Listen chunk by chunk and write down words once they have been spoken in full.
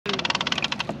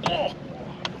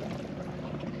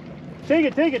Take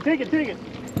it, take it, take it, take it.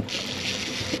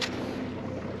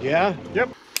 Yeah?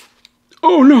 Yep.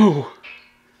 Oh no!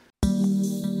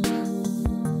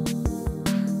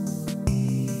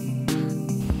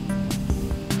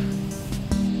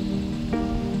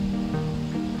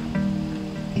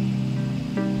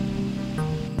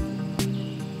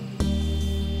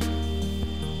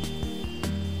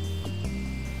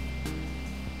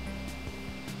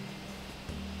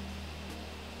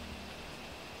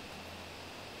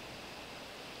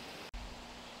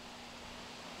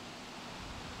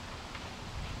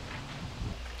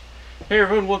 Hey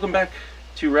everyone, welcome back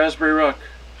to Raspberry Rock.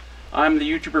 I'm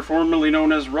the YouTuber formerly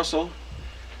known as Russell.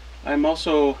 I'm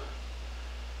also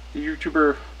the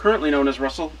YouTuber currently known as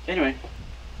Russell. Anyway,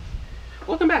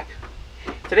 welcome back.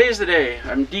 Today is the day.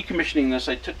 I'm decommissioning this.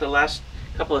 I took the last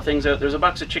couple of things out. There's a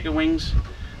box of chicken wings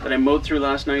that I mowed through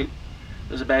last night.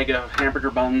 There's a bag of hamburger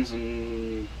buns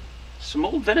and some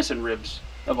old venison ribs,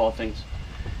 of all things.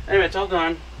 Anyway, it's all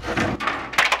gone.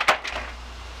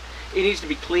 It needs to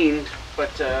be cleaned,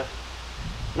 but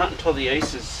not until the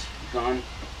ice is gone.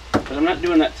 But I'm not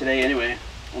doing that today anyway.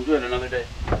 I'll do it another day.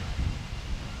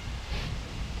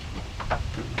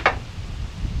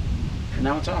 And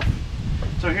now it's off.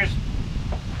 So here's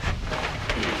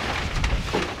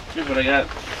what I got.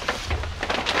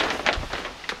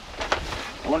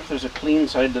 I wonder if there's a clean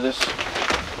side to this.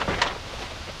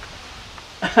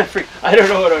 I don't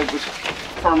know what it was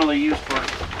formerly used for.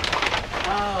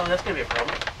 Oh, that's gonna be a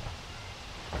problem.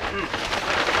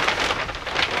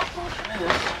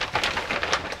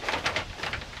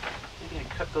 Maybe I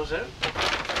cut those out.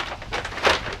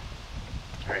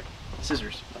 Alright,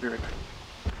 scissors. I'll be right back.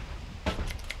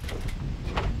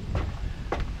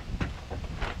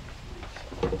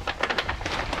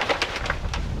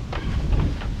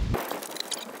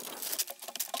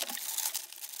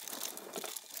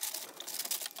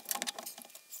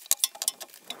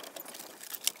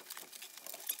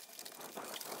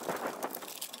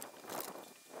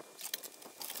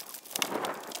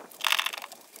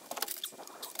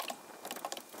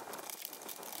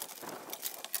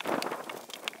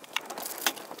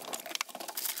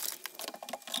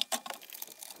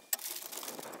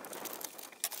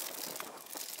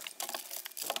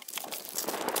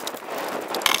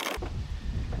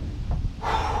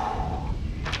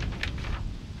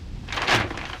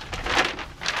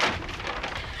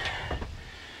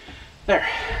 There.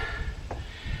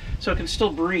 So it can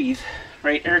still breathe,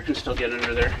 right? Air can still get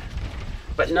under there,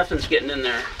 but nothing's getting in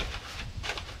there.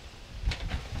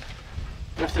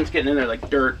 Nothing's getting in there like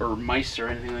dirt or mice or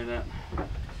anything like that.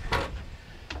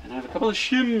 And I have a couple of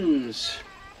shims.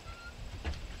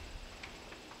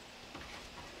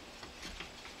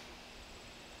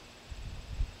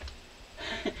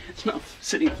 It's not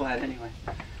sitting flat anyway.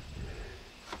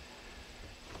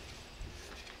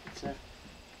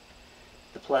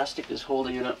 The plastic is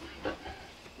holding it up, but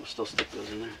we'll still stick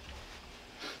those in there.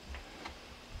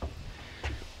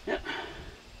 Yeah.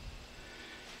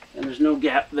 And there's no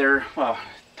gap there. Well,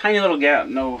 tiny little gap.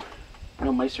 No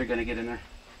mice are gonna get in there.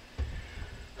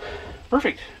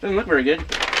 Perfect. Doesn't look very good.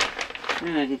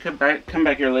 And I can come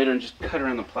back here later and just cut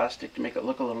around the plastic to make it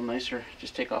look a little nicer.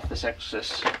 Just take off this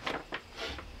excess.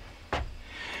 But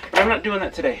I'm not doing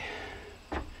that today.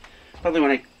 Probably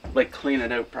when I clean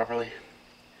it out properly.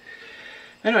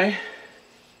 Anyway,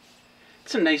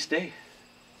 it's a nice day.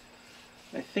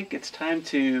 I think it's time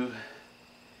to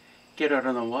get out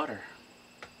on the water.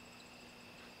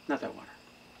 Not that water.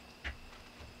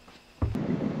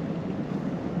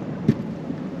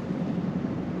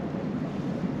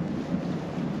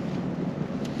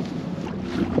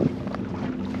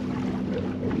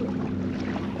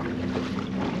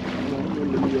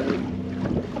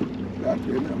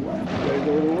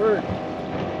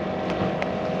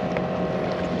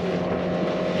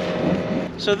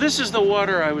 So this is the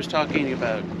water I was talking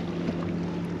about.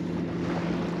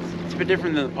 It's a bit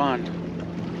different than the pond.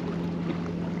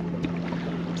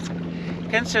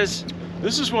 Ken says,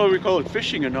 this is why we call it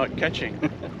fishing and not catching.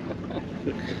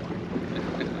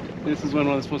 This is when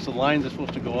the lines are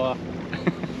supposed to go off.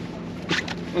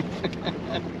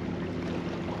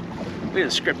 We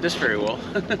didn't script this very well.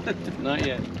 Not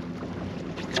yet.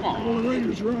 Come on. Well, the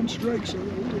Raiders are on strike, so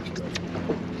we expect.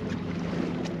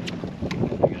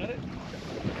 You got it?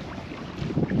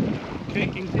 Okay,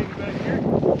 can you take it back here?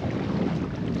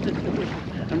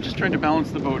 I'm just trying to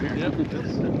balance the boat here. Yep.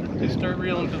 Just start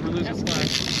reeling because we're losing slack.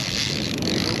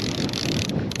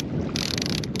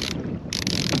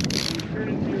 Turn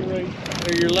it to your right,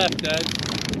 or your left, Dad.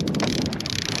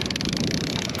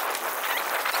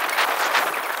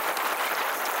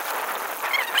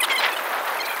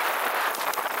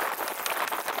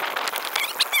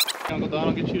 Uncle Don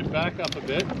will get you to back up a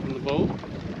bit from the boat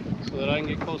so that I can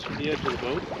get closer to the edge of the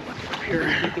boat.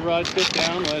 Here. Keep the rod tip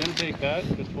down, let him take that,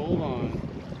 just hold on.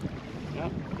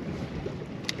 Yep.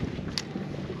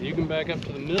 You can back up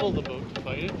to the middle of the boat to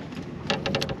fight it.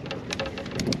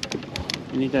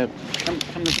 You need to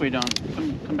come this way, Don.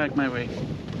 Come back my way.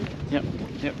 Yep.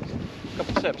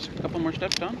 Couple steps. A couple more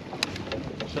steps, Don.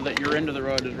 So that your end of the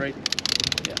rod is right.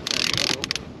 Yeah, there you go.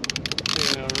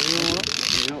 Okay, now reel up.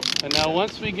 There you go. And now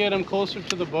once we get him closer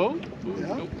to the boat,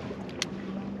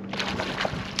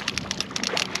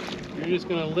 you're just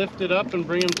going to lift it up and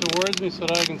bring him towards me so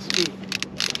that I can scoop.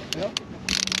 Yep.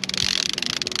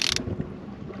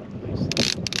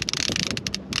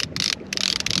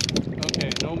 Okay,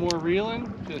 no more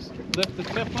reeling. Just lift the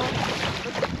tip up.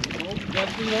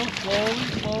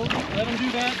 Slowly. Let him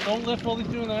do that. Don't lift while he's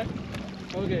doing that.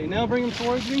 Okay, now bring him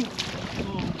towards me.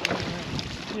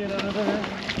 Get out of there.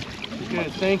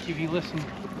 Good, thank you. He listened.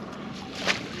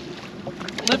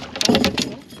 Lift.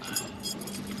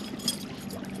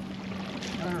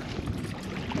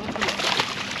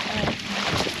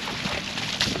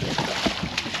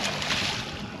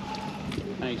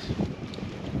 Nice.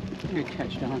 Good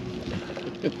catch, Don.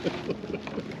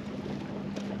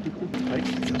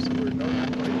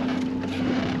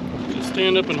 Just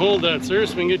stand up and hold that, sir,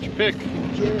 so we can get your pick.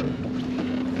 Sure.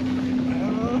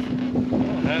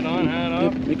 Hat on, hat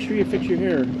off. Yep, make sure you fix your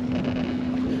hair.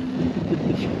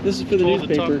 This is for the Hold the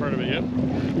newspaper. top part of it, yep.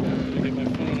 Get my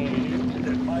phone over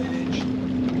here. At my age,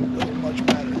 doesn't much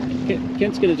matter.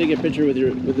 Kent's gonna take a picture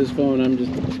with his phone. I'm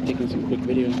just taking some quick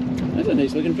video. That's a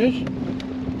nice looking fish.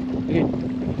 Okay.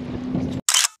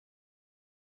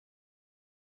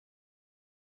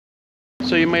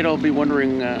 So you might all be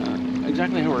wondering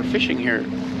exactly how we're fishing here.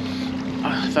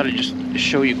 I thought I'd just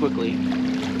show you quickly.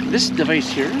 This device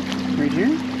here, right here,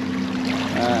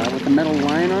 with the metal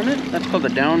line on it, that's called a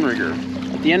downrigger.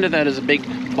 At the end of that is a big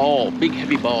ball, big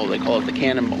heavy ball. They call it the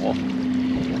cannonball.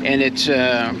 And it's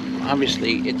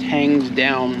obviously it hangs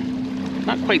down,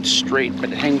 not quite straight, but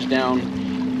it hangs down.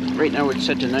 Right now it's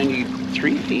set to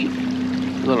 93 feet.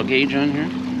 A little gauge on here.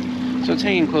 So it's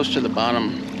hanging close to the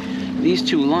bottom. These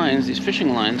two lines, these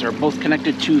fishing lines, are both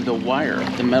connected to the wire,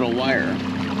 the metal wire.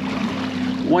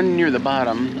 One near the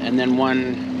bottom, and then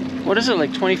one, what is it,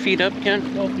 like 20 feet up, Ken?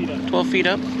 12 feet up. 12 feet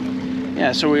up?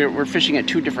 Yeah, so we're fishing at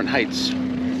two different heights.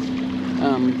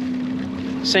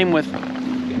 Same with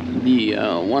the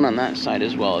one on that side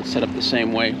as well. It's set up the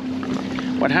same way.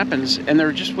 What happens, and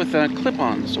they're just with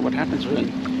clip-ons, so what happens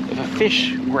if a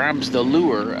fish grabs the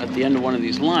lure at the end of one of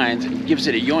these lines and gives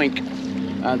it a yoink,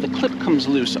 the clip comes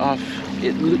loose off,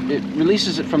 it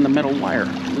releases it from the metal wire.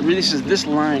 It releases this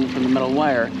line from the metal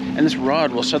wire, and this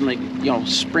rod will suddenly,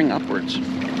 spring upwards.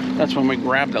 That's when we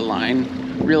grab the line,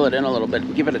 reel it in a little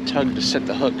bit, give it a tug to set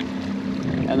the hook.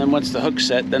 And then once the hook's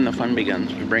set, then the fun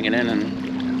begins. We bring it in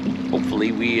and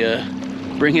hopefully we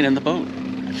bring it in the boat.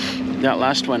 That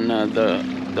last one, the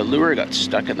lure got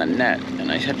stuck in the net,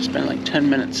 and I had to spend like 10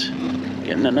 minutes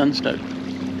getting it unstuck.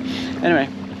 Anyway,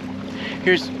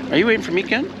 are you waiting for me,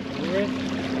 Kent?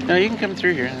 No, you can come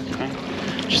through here, that's fine.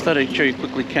 Just thought I'd show you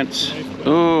quickly Kent's,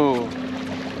 oh,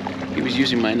 he was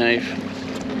using my knife.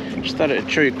 Just thought I'd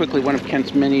show you quickly one of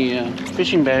Kent's many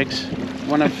fishing bags.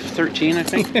 One of 13, I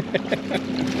think.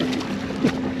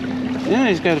 Yeah,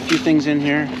 he's got a few things in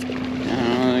here.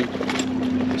 Like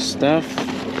stuff,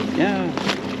 yeah,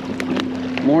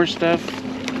 more stuff.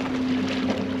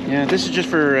 Yeah, this is just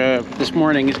for this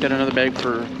morning. He's got another bag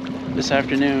for this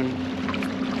afternoon.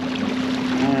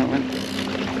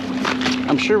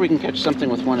 I'm sure we can catch something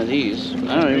with one of these.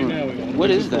 I don't even, what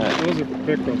is that? Those are for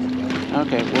pickerel.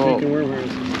 Okay, well,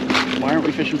 why aren't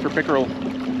we fishing for pickerel?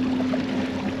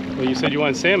 Well, you said you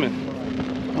wanted salmon.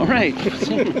 All right,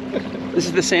 this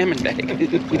is the salmon bag.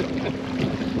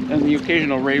 And the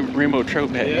occasional rainbow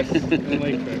trout bag. Yes, and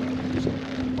lake trout.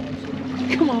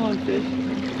 Come on, fish.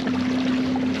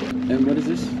 And what is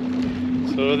this?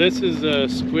 So this is a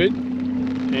squid,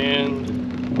 and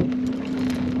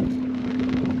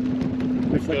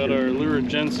we've got our Lure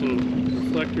Jensen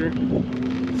reflector.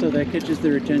 So that catches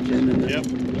their attention. And yep,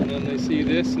 and then they see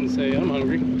this and say, I'm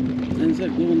hungry. And is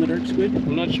that glow-in-the-dark squid?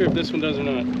 I'm not sure if this one does or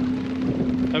not.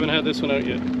 Haven't had this one out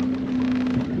yet.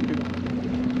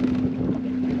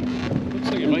 Looks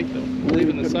like it might though. Leave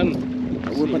in the sun.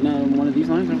 We're putting on one of these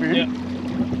lines over here? Yeah.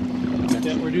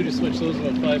 Yeah, we're due to switch those in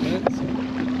about 5 minutes.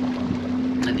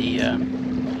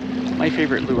 My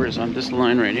favorite lure is on this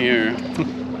line right here.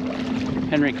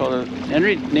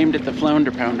 Henry named it the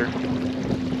flounder pounder.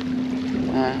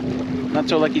 Not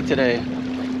so lucky today.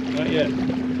 Not yet.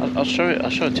 I'll show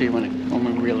it to you when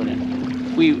we reel it in.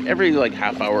 We every like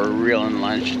half hour reel in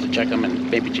lunch to check them and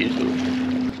maybe change food.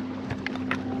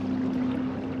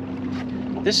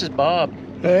 This is Bob.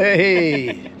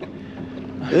 Hey,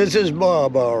 this is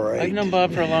Bob, all right. I've known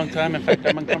Bob for a long time. In fact,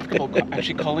 I'm uncomfortable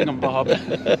actually calling him Bob. I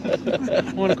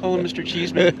want to call him Mr.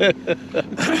 Cheeseman.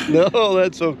 No,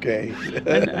 that's okay.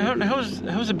 And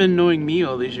how's it been knowing me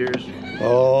all these years?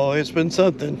 Oh, it's been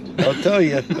something, I'll tell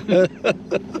you.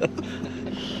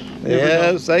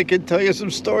 Yes, I can tell you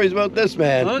some stories about this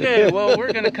man. Okay, well,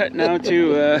 we're going to cut now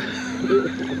to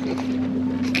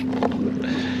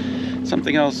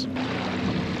something else.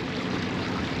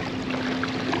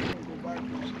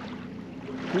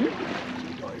 If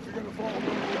you're gonna fall, don't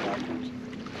go backwards.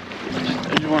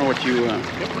 I just wonder what you...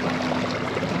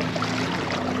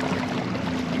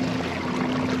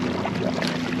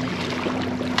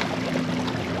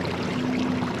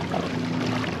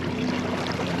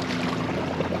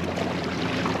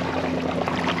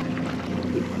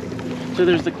 So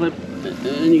there's the clip,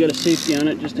 and you got a safety on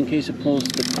it just in case it pulls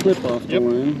the clip off the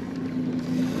line.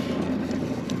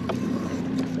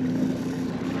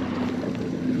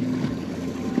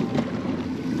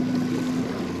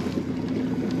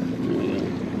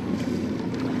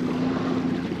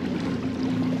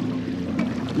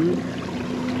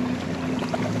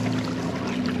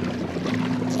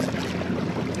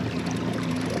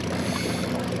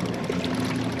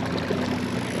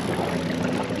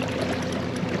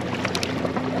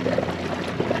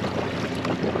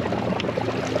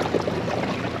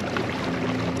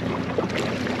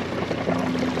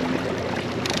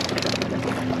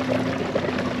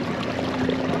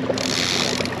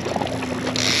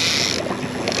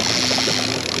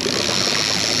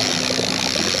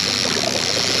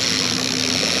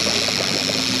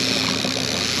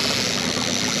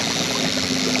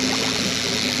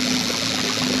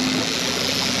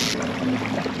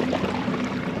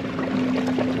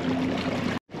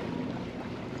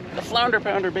 Flounder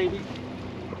pounder, baby.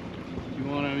 You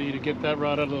want me to get that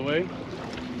rod out of the way?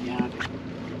 Yeah.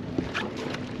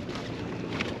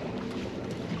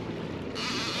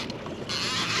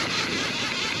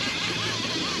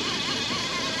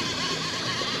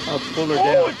 I'll pull her Oh,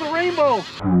 down. it's a rainbow!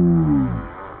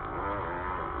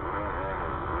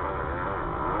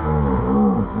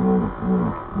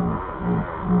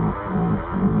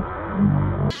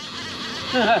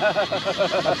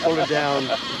 I'll pull her down.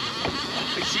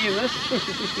 You seeing this?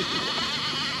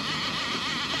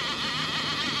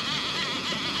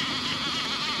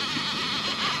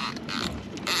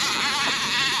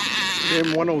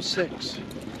 M106.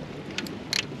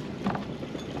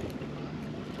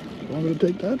 You want me to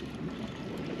take that?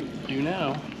 Do now.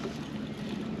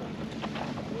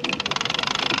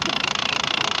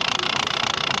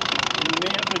 You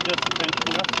may have to adjust the bench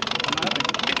enough.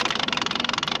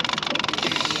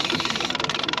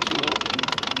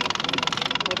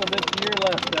 Look at this gear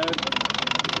left, Dad.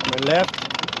 My left.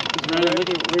 He's running. Look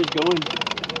at where he's going.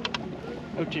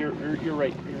 Oh, to your right. Your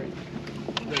right.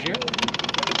 Right here?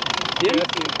 Yeah.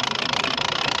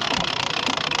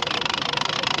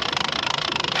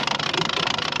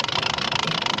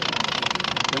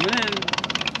 Coming in.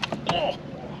 Oh!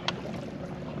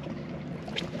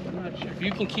 I'm not sure. If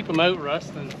you can keep them out, Russ,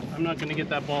 then I'm not going to get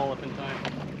that ball up in time.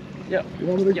 Yeah. You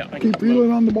want me to Yeah, I keep can-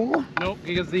 reeling on the ball? Nope,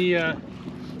 because the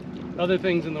other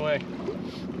thing's in the way.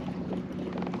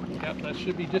 Yep, that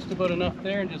should be just about enough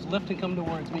there, and just lift and come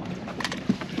towards me.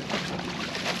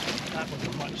 That was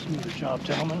a much smoother job,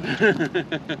 gentlemen.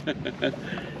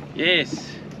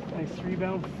 Yes. Nice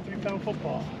three-pound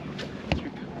football.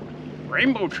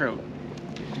 Rainbow trout.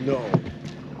 No.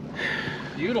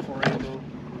 Beautiful rainbow.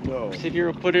 No.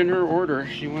 Sidira put in her order.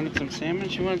 She wanted some salmon.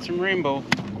 She wanted some rainbow.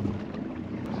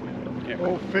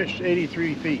 Oh, fish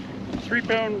 83 feet.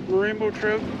 3-pound rainbow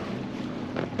trout.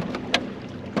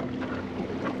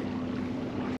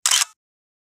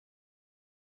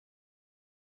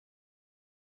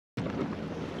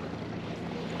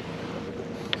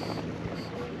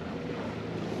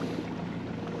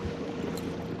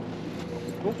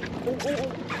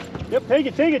 Yep, take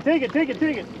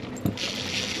it.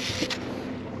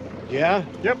 Yeah?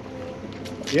 Yep.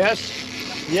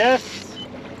 Yes? Yes.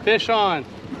 Fish on.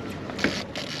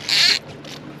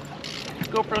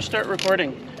 GoPro, start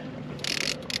recording.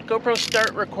 GoPro,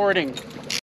 start recording.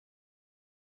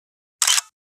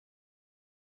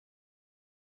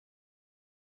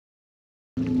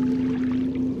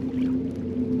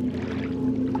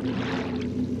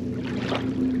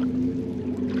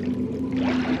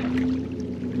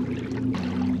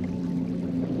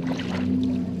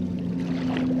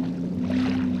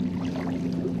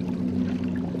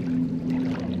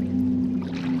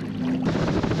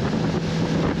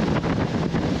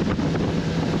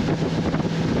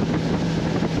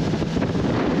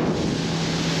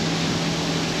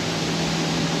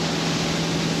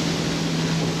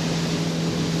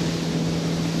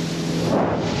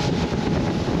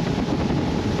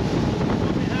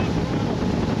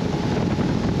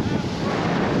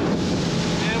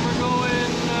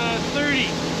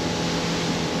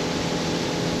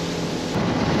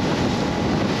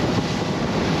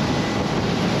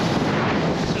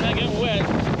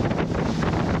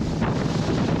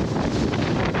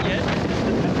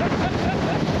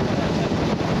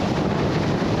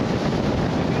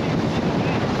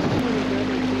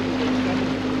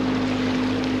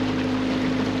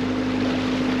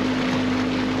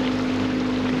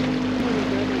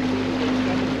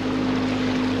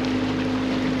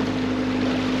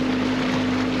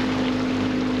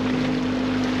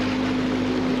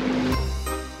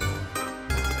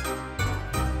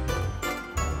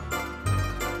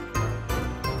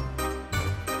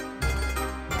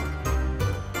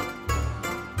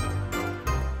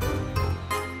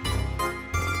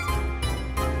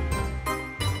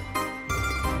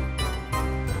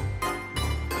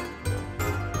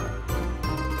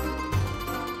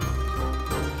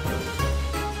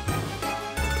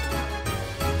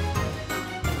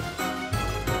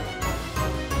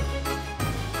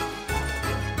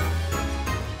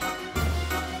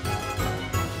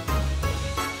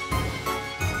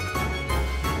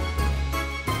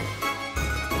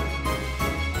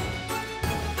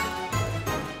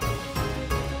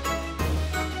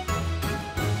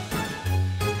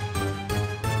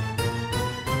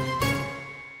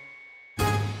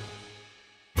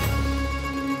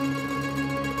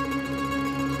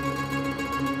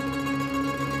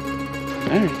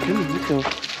 Alright, come on, let's go.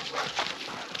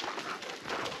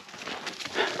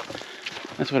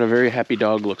 That's what a very happy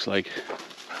dog looks like.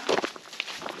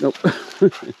 Nope.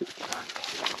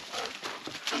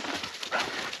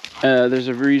 There's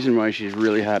a reason why she's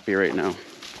really happy right now.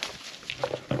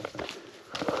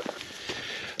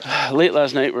 Late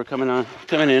last night, we're coming in,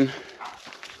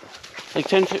 like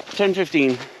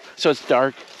 10:15, so it's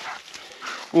dark.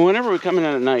 Well, whenever we come in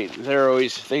at night, they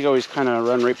always kind of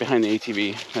run right behind the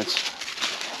ATV.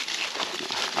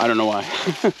 I don't know why.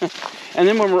 And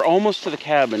then when we're almost to the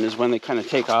cabin is when they kind of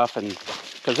take off, and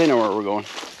because they know where we're going.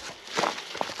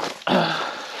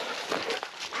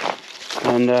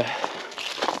 And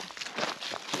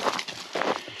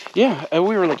yeah,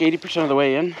 we were like 80% of the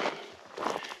way in,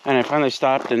 and I finally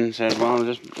stopped and said, well,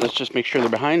 let's just make sure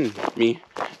they're behind me.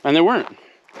 And they weren't.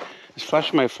 Just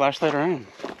flashed my flashlight around.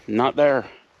 Not there.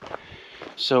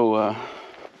 So I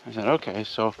said, okay.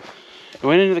 So I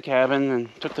went into the cabin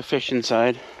and took the fish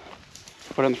inside,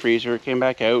 put it in the freezer, came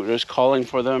back out, was calling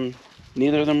for them.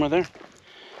 Neither of them were there.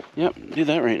 Yep, do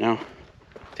that right now.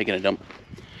 Taking a dump.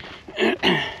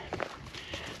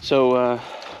 So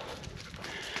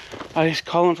I was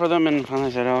calling for them, and finally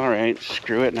said, all right,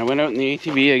 screw it. And I went out in the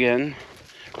ATV again.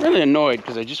 Really annoyed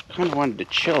because I just kind of wanted to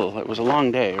chill. It was a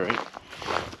long day, right?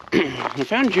 I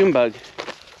found June bug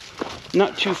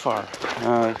not too far.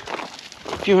 A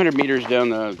few hundred meters down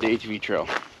the ATV trail.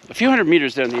 A few hundred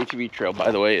meters down the ATV trail,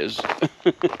 by the way, is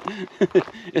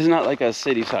is not like a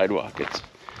city sidewalk. It's,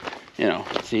 you know,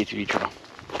 it's the ATV trail.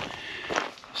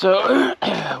 So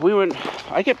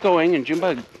I kept going, and June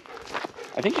bug,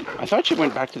 I thought she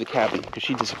went back to the cabin because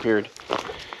she disappeared.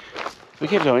 We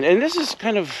kept going, and this is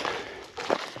kind of,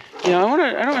 you know, I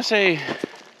don't want to say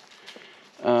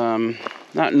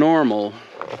not normal.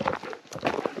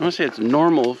 I want to say it's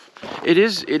normal. It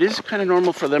is kind of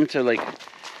normal for them to like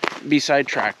be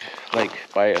sidetracked, like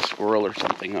by a squirrel or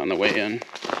something on the way in.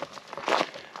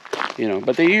 You know,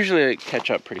 but they usually like, catch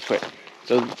up pretty quick.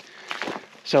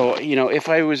 So, you know, if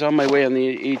I was on my way on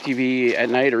the ATV at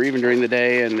night or even during the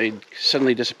day and they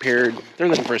suddenly disappeared, they're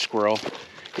looking for a squirrel.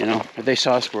 You know, if they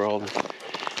saw a squirrel,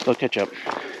 they'll catch up.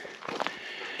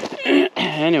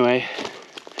 Anyway,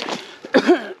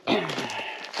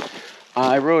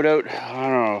 I rode out, I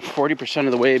don't know, 40%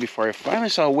 of the way before I finally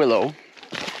saw Willow.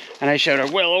 And I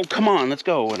shouted, Willow, come on, let's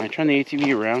go. And I turned the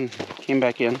ATV around, came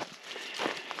back in.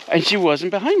 And she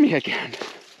wasn't behind me again.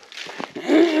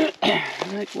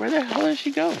 I'm like, where the hell did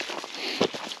she go?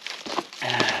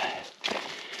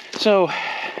 So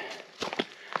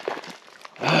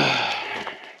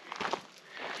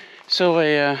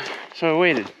I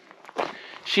waited.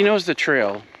 She knows the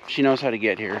trail. She knows how to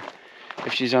get here.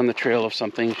 If she's on the trail of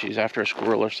something, she's after a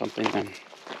squirrel or something, then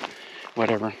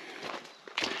whatever.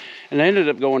 And I ended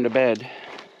up going to bed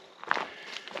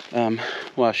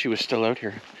while she was still out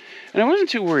here. And I wasn't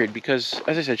too worried because,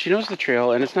 as I said, she knows the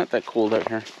trail and it's not that cold out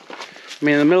here. I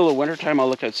mean, in the middle of winter time, I'll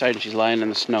look outside and she's lying in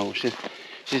the snow. She's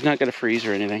not going to freeze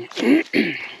or anything.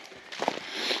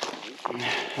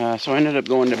 So I ended up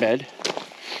going to bed,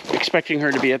 expecting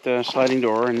her to be at the sliding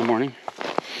door in the morning.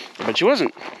 But she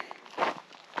wasn't.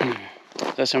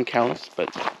 That sounds callous, but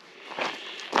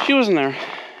she wasn't there.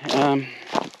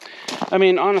 I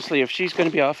mean, honestly, if she's going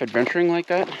to be off adventuring like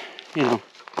that, you know.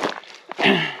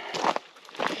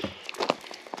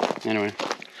 Anyway,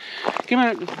 came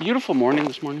out, beautiful morning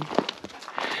this morning.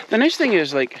 The nice thing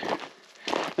is, like,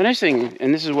 and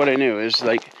this is what I knew, is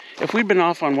like, if we'd been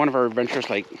off on one of our adventures,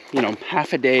 like, you know,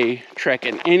 half a day trek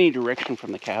in any direction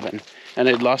from the cabin, and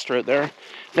I'd lost her out there,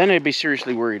 then I'd be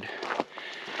seriously worried.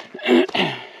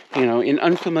 You know, in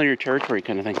unfamiliar territory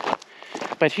kind of thing.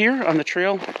 But here on the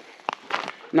trail,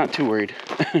 not too worried,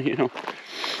 you know.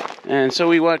 And so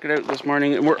we walked out this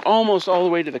morning, and we're almost all the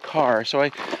way to the car. So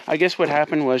I guess what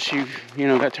happened was she, you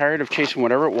know, got tired of chasing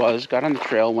whatever it was, got on the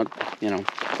trail, went, you know,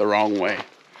 the wrong way.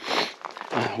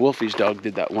 Wolfie's dog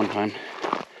did that one time.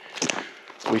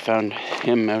 We found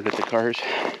him out at the cars.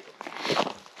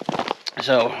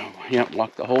 So, yeah,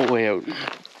 walked the whole way out.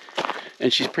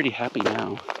 And she's pretty happy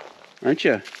now, aren't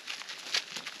you?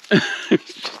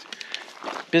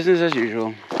 Business as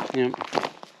usual. Yep.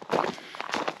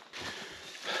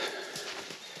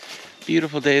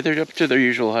 Beautiful day. They're up to their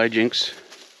usual hijinks.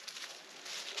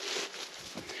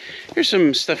 Here's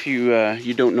some stuff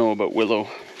you don't know about Willow.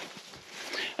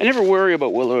 I never worry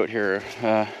about Willow out here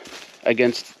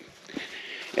against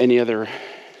any other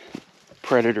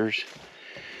predators,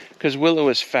 because Willow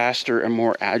is faster and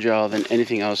more agile than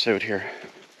anything else out here.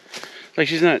 Like,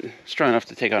 she's not strong enough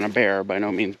to take on a bear by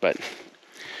no means, but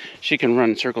she can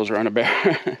run circles around a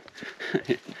bear.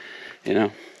 You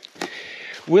know,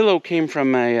 Willow came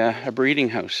from a breeding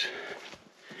house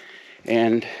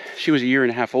and she was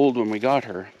 1.5 years old when we got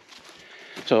her.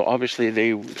 So obviously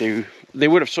they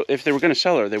would have, if they were going to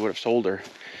sell her, they would have sold her.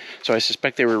 So I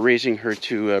suspect they were raising her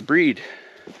to breed.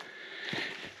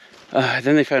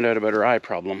 Then they found out about her eye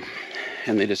problem,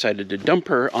 and they decided to dump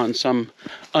her on some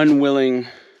unwilling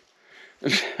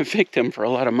victim for a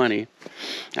lot of money.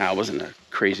 It wasn't a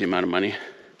crazy amount of money.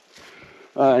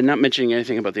 Not mentioning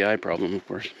anything about the eye problem, of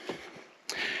course.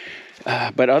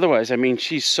 But otherwise, I mean,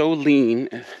 she's so lean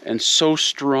and so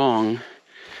strong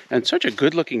and such a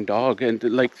good-looking dog. And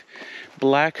like,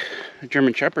 black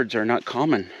German Shepherds are not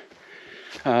common.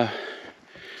 A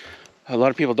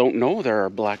lot of people don't know there are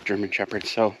black German Shepherds,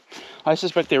 so I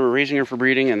suspect they were raising her for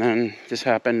breeding, and then this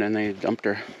happened and they dumped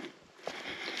her.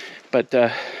 But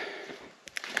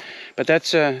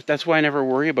that's why I never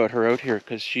worry about her out here,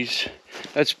 because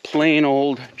that's plain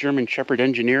old German Shepherd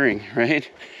engineering, right?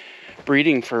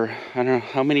 Breeding for, I don't know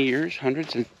how many years,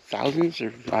 hundreds and thousands,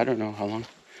 or I don't know how long.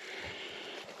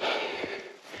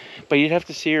 But you'd have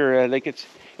to see her, like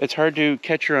it's hard to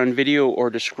catch her on video or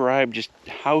describe just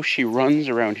how she runs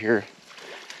around here.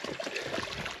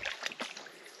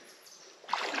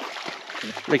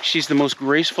 Like, she's the most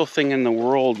graceful thing in the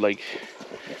world, like,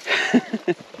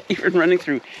 even running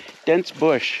through dense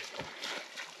bush.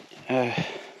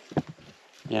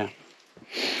 Yeah.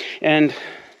 And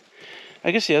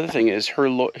I guess the other thing is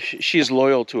she is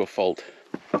loyal to a fault,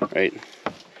 right?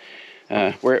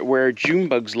 Where June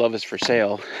bug's love is for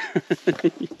sale.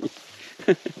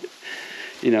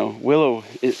 You know,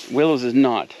 Willow's is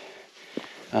not.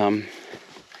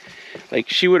 Like,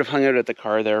 she would have hung out at the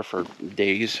car there for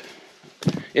days.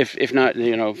 If not,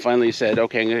 you know, finally said,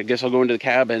 okay, I guess I'll go into the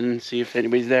cabin and see if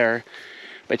anybody's there.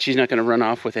 But she's not going to run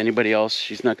off with anybody else.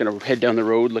 She's not going to head down the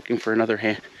road looking for another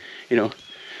hand, you know,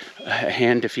 a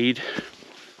hand to feed.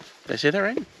 Did I say that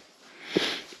right?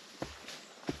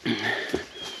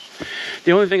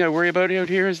 The only thing I worry about out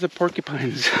here is the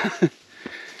porcupines.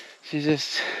 She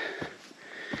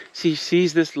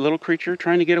sees this little creature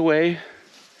trying to get away.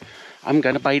 I'm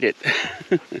gonna bite it.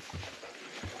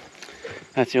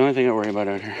 That's the only thing I worry about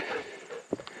out here.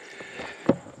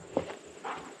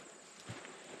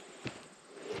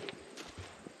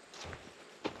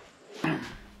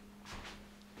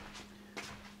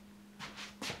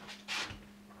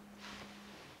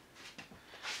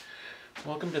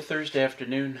 Welcome to Thursday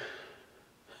afternoon.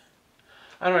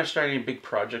 I don't want to start any big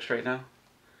projects right now.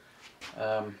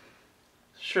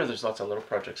 Sure, there's lots of little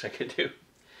projects I could do.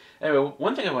 Anyway,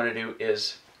 one thing I want to do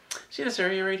is, see this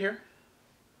area right here?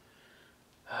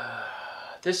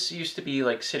 This used to be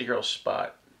like City Girl's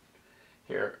spot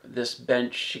here. This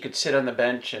bench, she could sit on the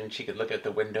bench and she could look out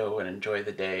the window and enjoy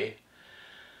the day.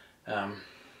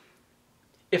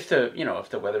 If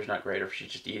the weather's not great, or if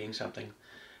she's just eating something.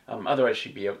 Otherwise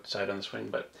she'd be outside on the swing.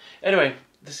 But anyway,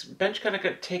 this bench kind of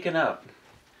got taken up.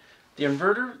 The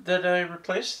inverter that I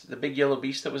replaced, the big yellow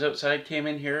beast that was outside, came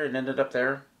in here and ended up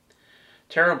there.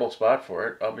 Terrible spot for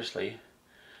it, obviously.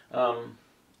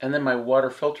 And then my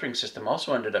water filtering system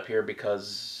also ended up here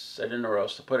because I didn't know where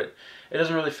else to put it. It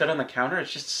doesn't really fit on the counter.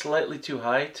 It's just slightly too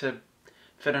high to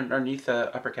fit underneath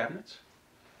the upper cabinets.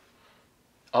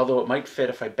 Although it might fit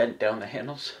if I bent down the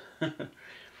handles.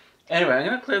 Anyway, I'm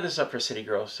going to clear this up for City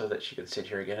Girl so that she can sit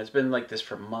here again. It's been like this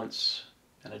for months,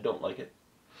 and I don't like it.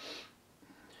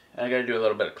 And I got to do a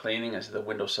little bit of cleaning as the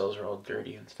windowsills are all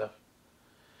dirty and stuff.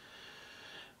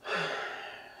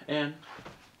 And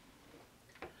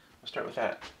I'll start with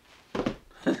that.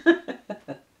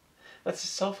 That's a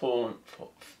cell phone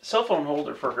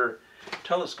holder for her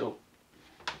telescope.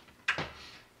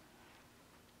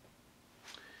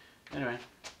 Anyway,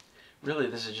 really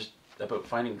this is just about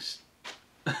finding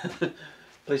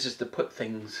places to put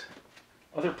things,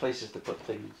 other places to put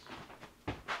things.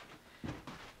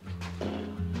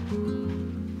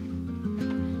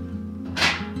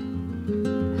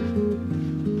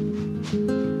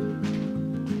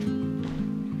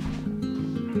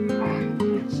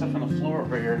 Stuff on the floor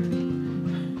over here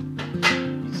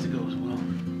needs to go as well.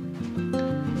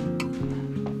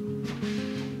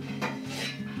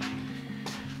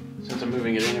 Since I'm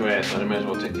moving it anyway, I thought I might as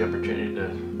well take the opportunity to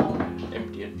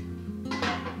empty it.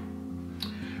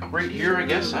 Right here, I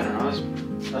guess. I don't know.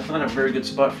 That's not a very good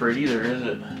spot for it either, is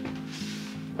it?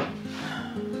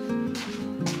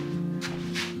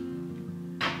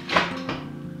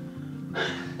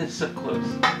 It's so close.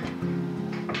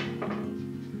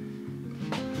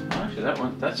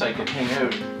 That side could hang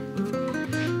out.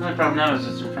 The only problem now is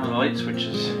it's in front of the light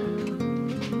switches.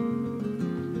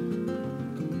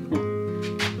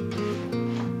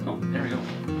 Oh, there we go.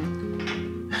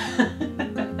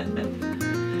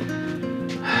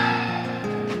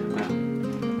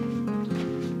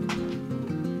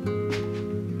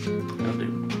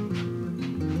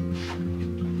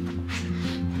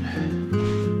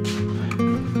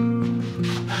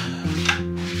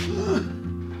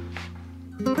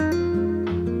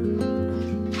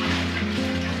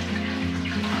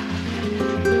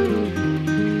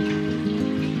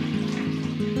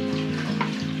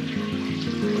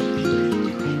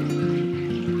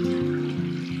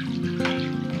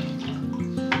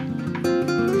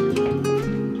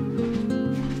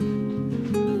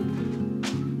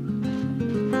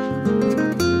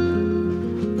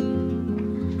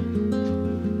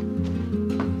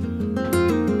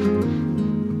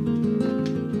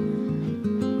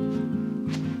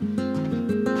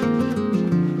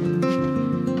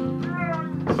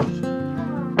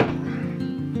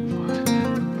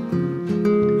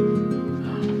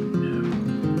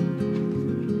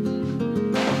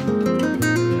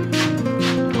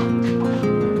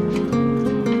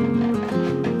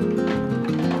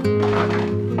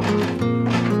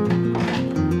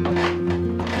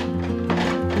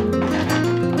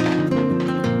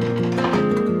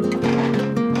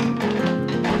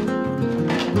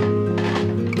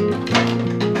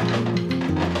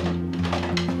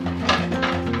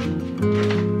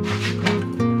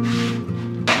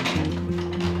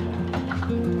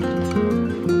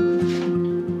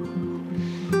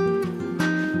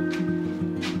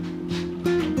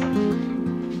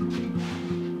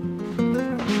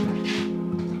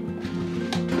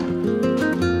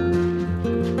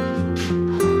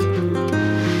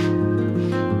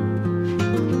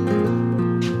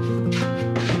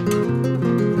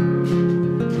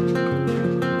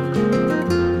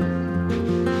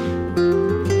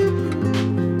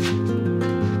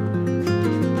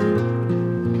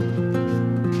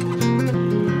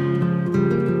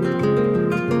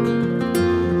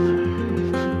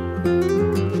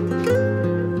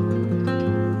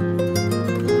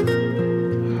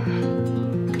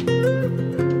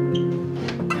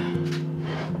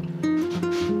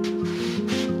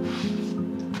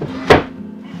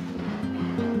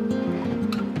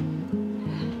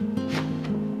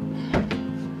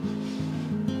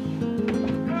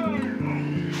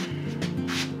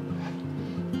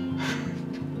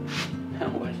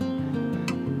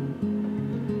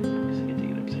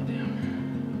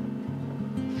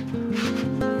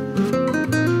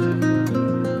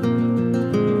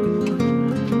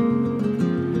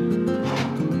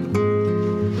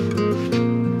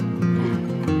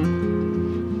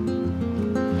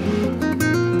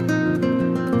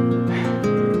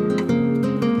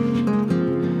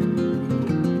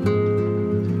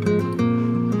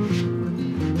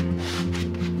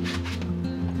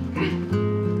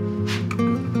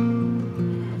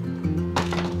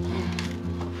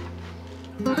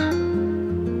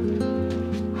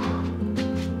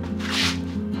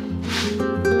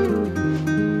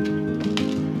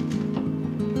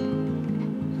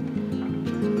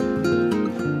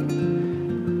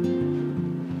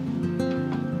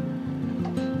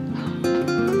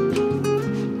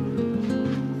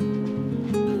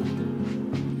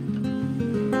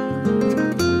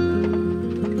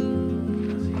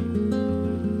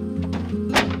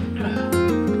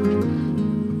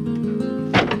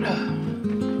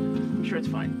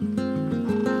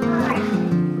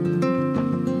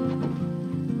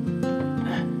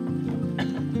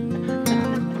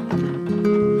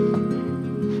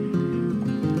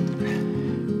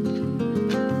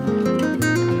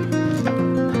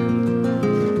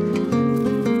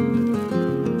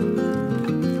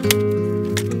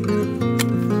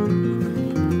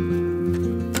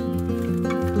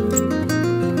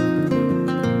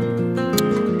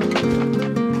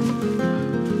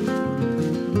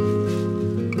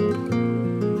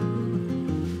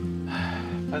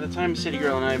 City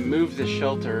Girl and I moved the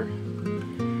shelter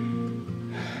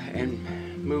and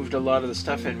moved a lot of the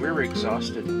stuff in. We were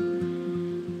exhausted,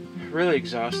 really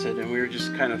exhausted, and we were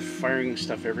just kind of firing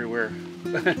stuff everywhere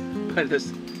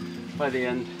by the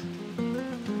end.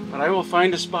 But I will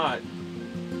find a spot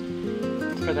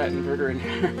for that inverter in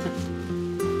here.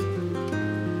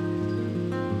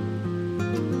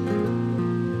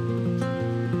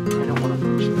 I don't want to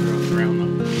push it around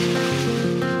though.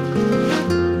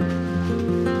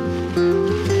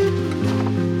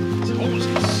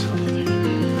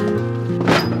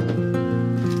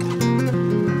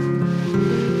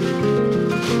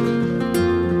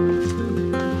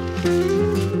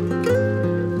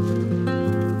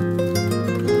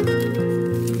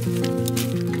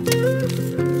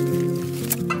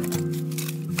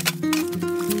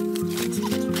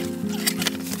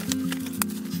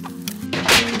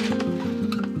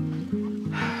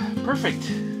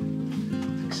 Perfect.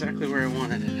 Exactly where I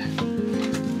wanted it.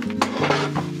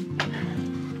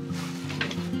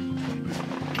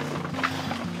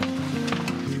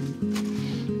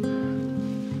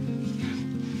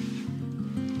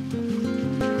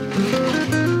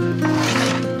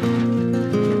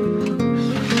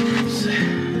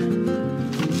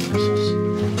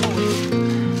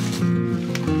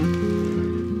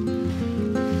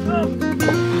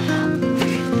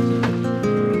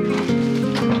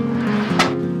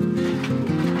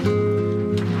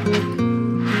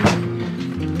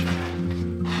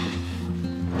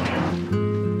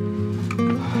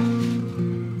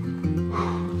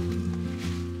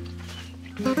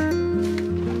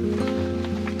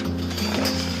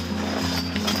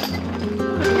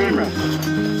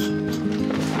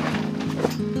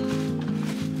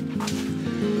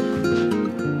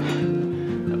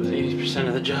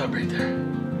 Of the job right there.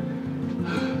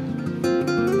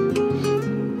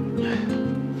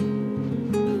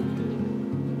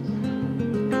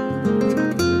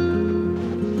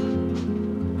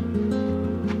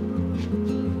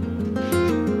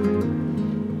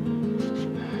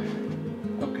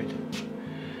 Oh, good.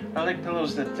 I like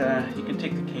pillows that you can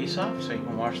take the case off so you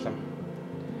can wash them.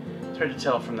 It's hard to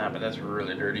tell from that, but that's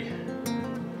really dirty.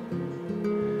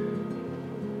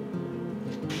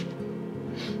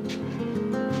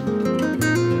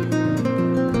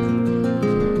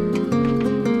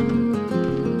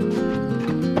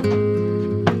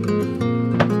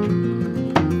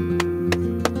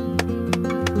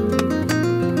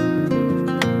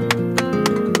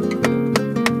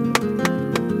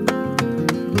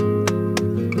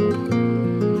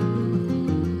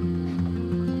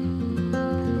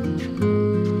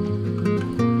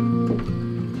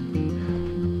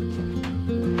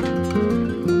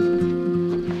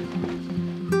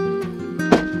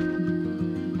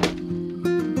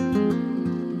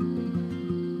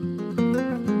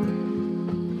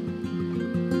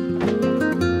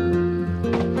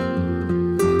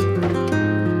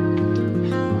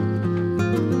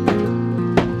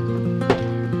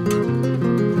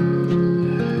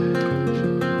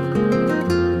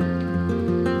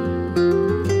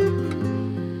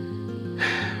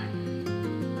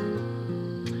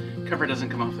 Cover doesn't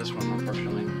come off this one,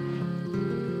 unfortunately.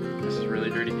 This is really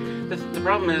dirty. The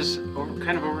problem is,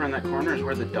 kind of over in that corner is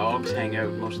where the dogs hang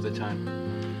out most of the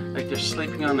time. Like they're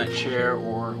sleeping on that chair,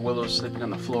 or Willow's sleeping on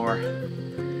the floor.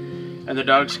 And the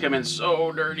dogs come in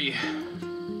so dirty.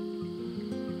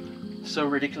 So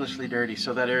ridiculously dirty.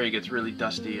 So that area gets really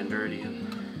dusty and dirty. And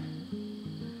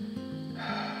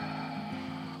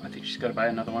I think she's got to buy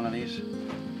another one of these.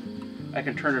 I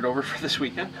can turn it over for this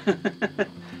weekend.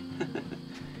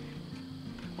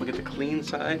 We'll get the clean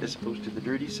side as opposed to the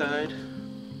dirty side.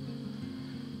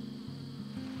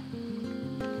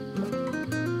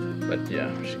 But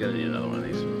yeah, she's gonna need another one of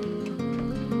these.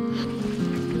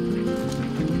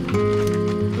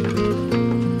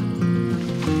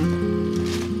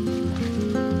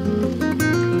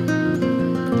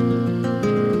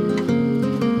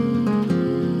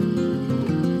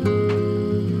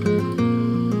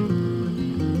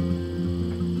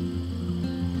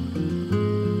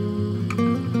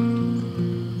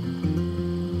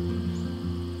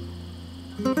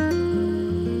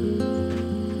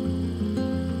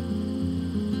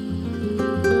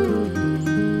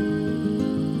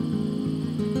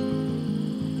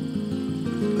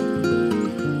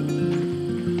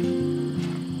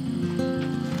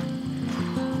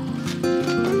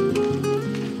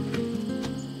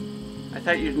 I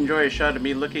thought you'd enjoy a shot of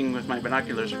me looking with my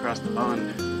binoculars across the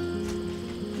pond.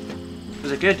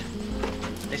 Was it good?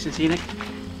 Nice and scenic?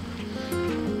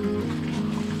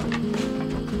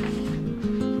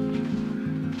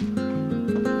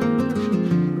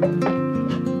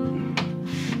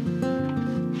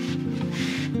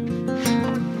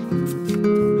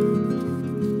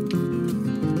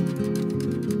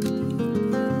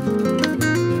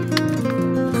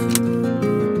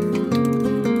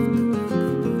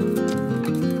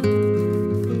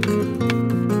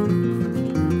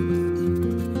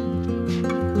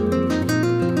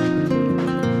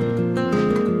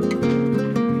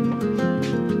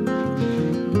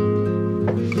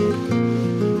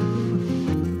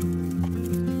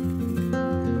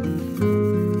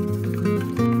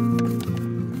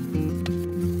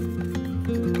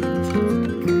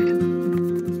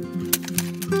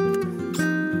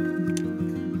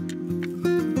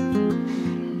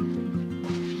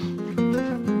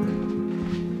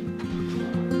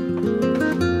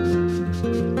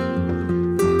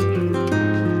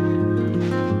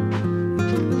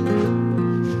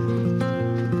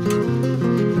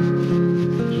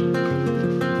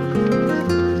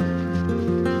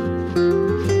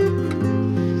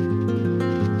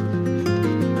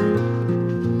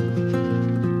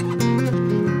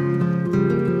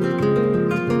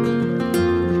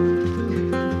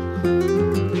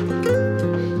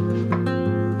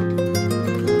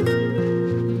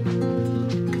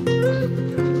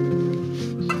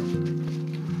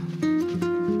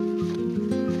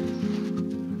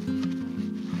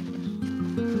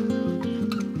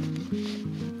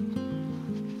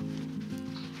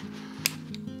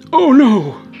 Oh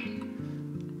no!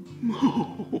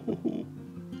 Oh.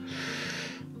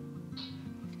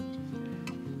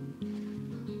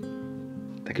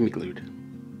 That can be glued.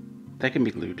 That can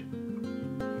be glued.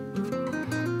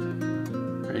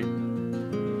 Right?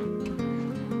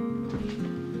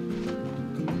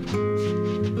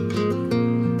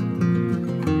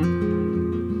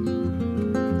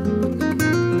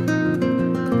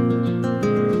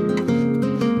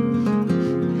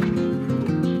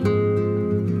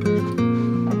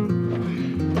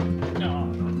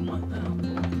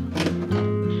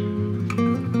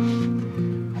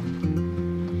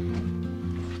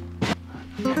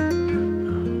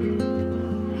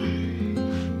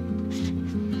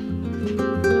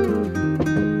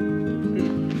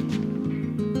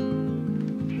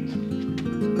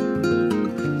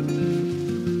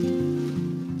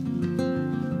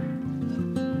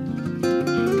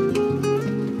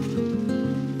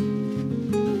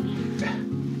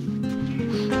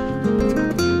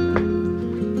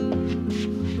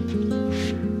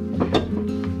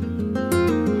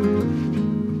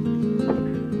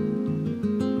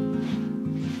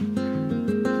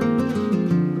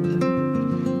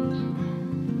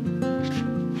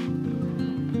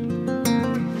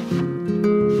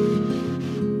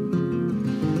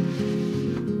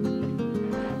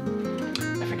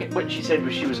 What she said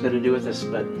what she was going to do with this,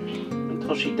 but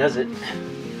until she does it,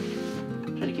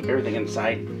 I'm trying to keep everything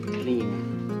inside clean.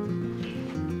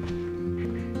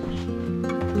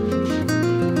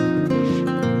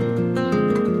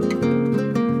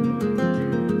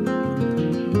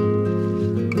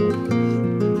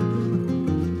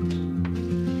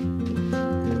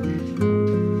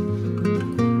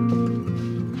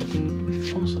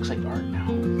 It almost looks like art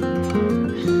now. At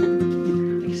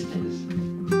least it is.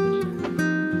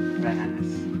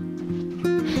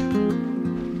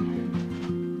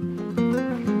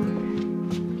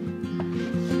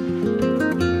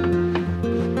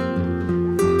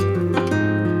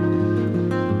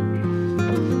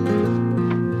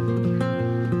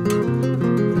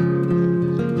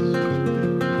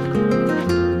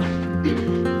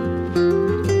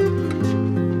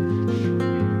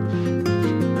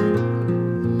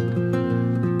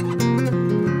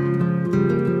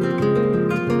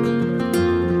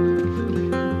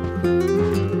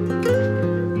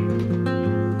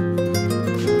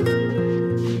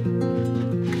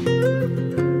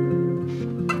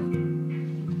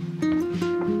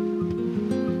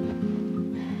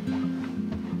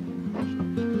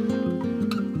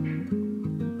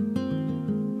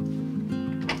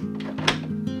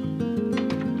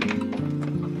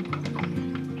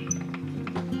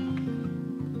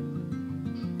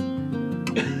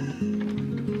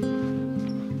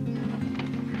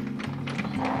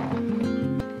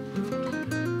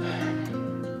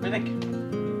 do you think?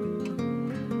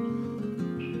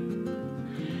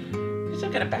 You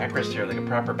still got a backrest here, like a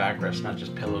proper backrest, not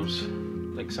just pillows.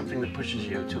 Like something that pushes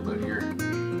you out to about here.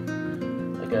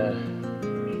 Like a...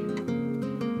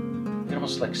 You can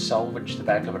almost like salvage the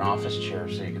back of an office chair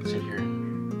so you can sit here.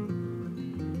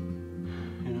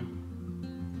 You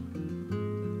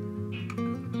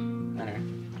know? Anyway,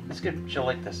 that's good. She'll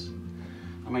like this.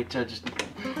 I might just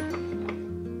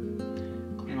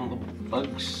clean all the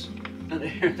bugs out of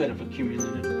here that have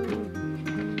accumulated.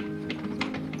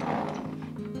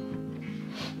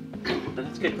 But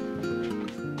that's good.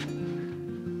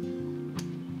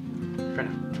 For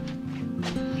now.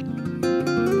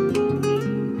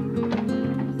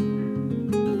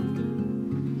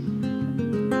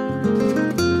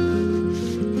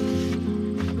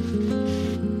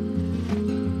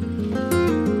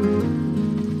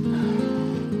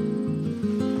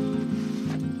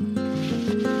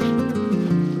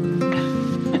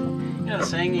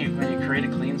 Saying when you create a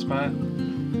clean spot,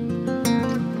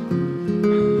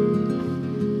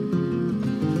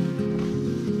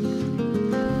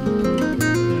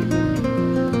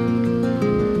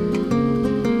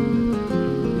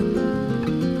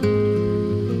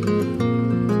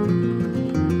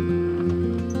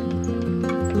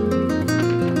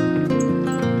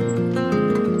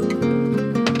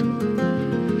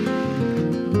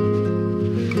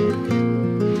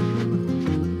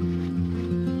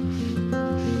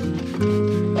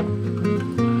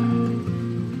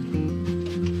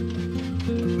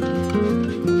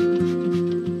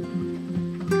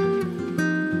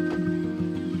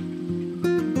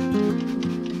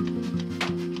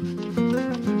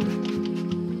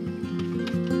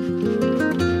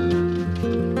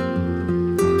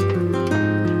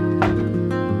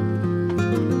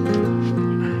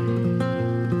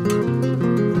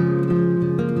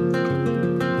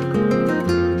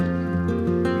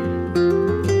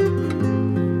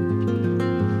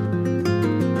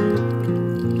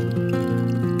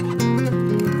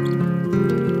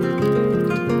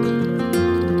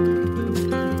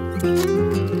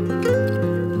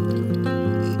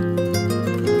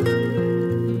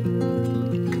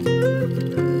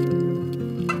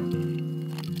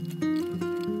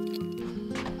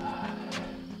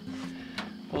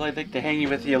 I'd like to hang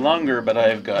with you longer, but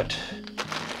I've got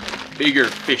bigger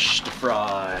fish to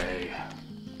fry.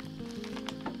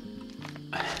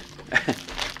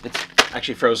 It's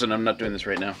actually frozen. I'm not doing this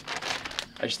right now.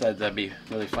 I just thought that'd be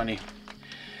really funny.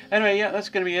 Anyway, yeah, that's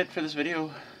going to be it for this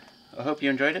video. I hope you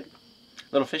enjoyed it.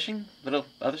 Little fishing, little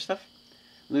other stuff.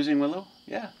 Losing Willow,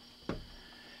 yeah.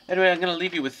 Anyway, I'm going to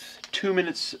leave you with 2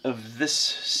 minutes of this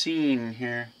scene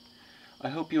here. I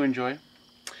hope you enjoy.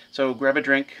 So grab a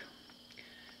drink.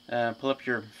 Pull up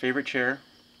your favorite chair,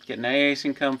 get nice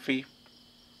and comfy,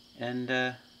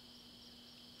 and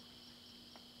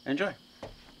enjoy.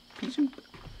 Peace out.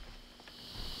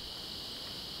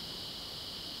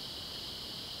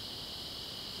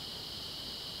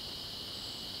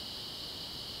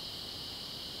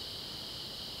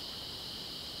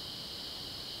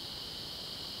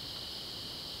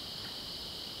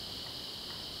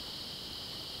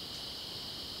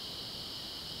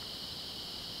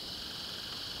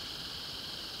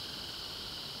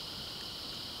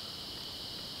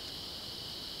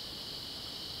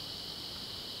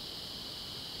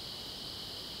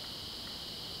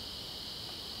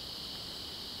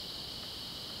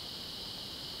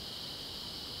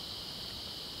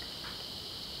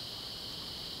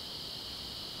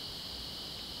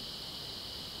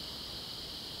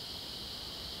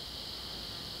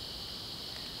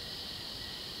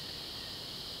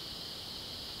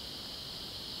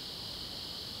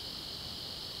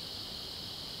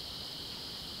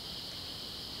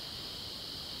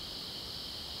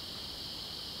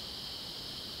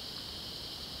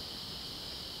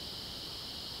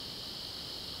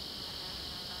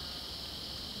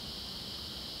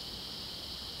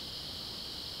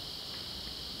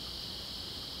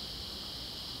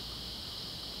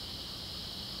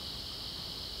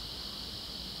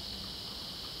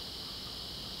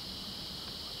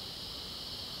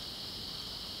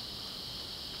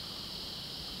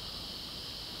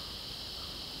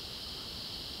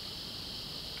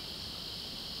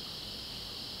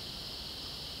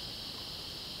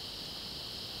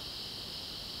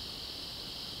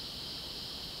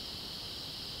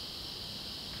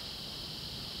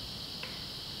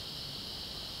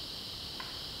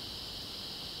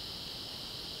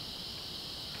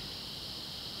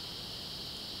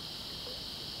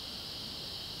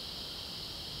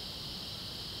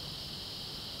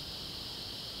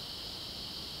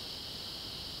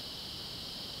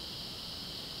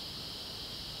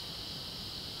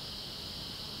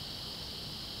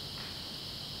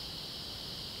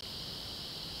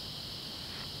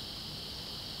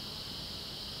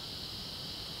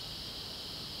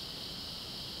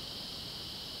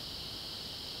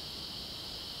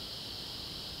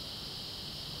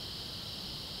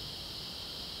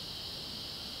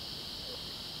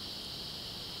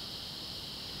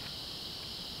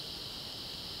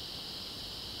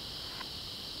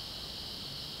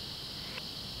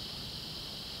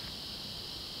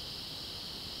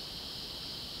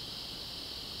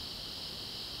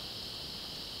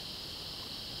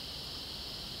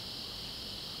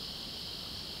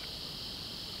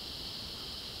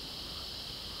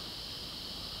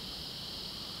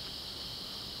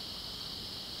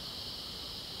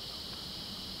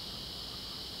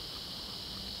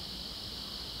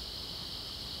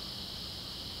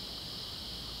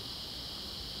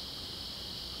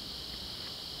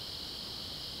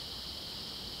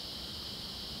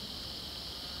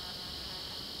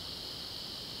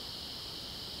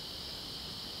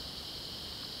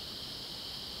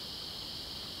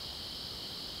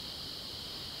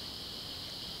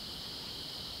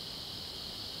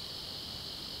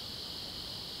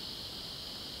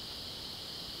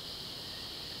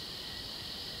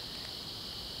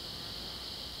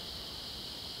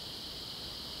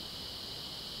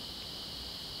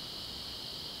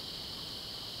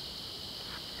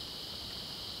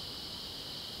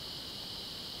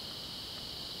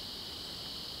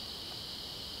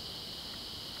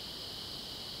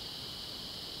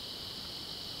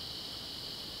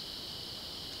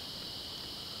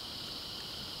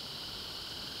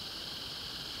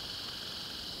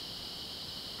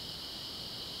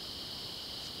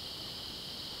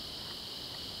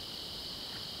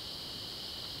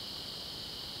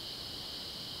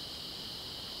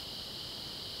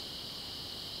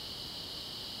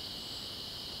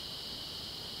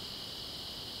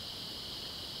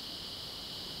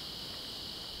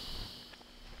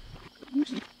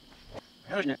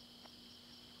 How's it?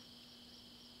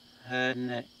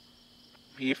 And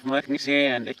beef making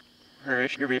sand.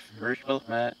 First, the beef, first, both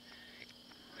my.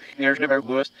 There's the bird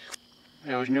was.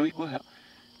 I was new equal.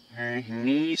 Her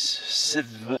knees,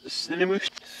 cinemus,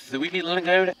 the weekly long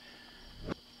out.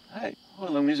 I,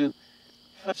 well, I'm using.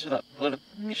 What's that? Blood,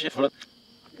 me shift flip.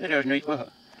 There's no equal.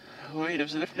 Wait,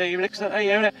 there's the day next time I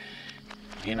own it.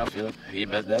 You know, Philip, you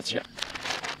bet that's ya.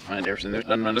 And there's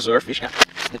done on the swordfish. Ja,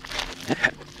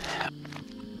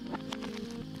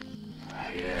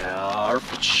 our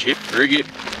ship frigate.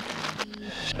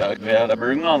 Stuck wel de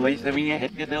brung al, weet je wie je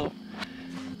het gedeel.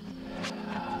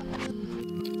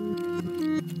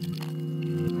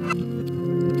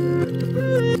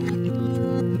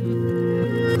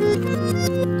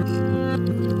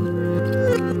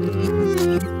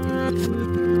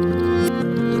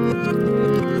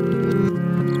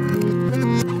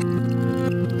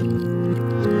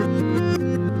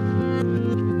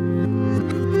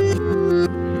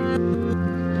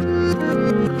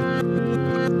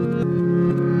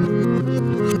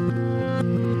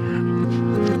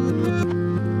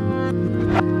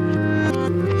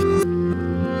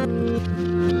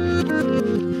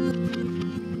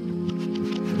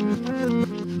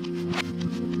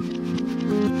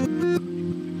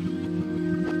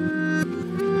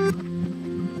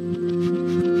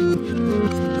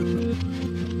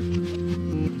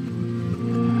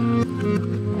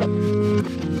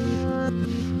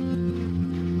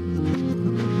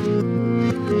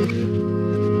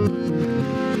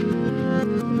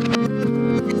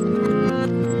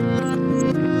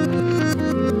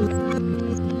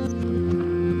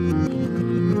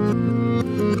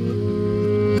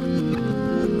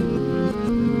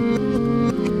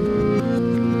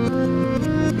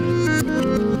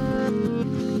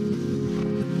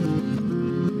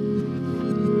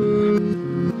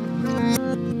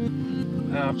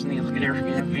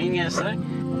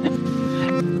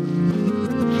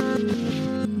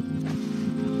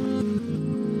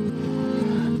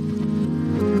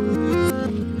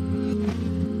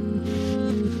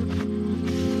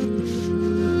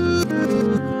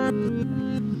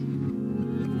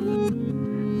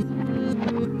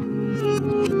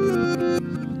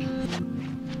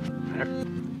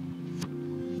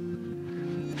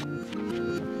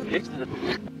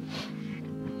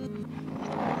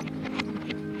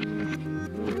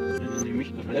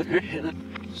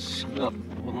 Stop.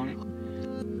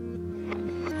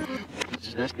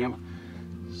 That's him.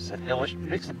 Set hellish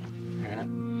fixing.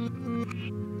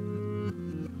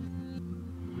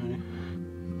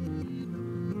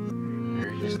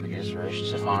 There's the guess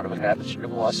rush to find a habit to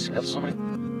was got somebody.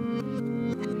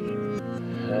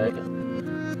 Very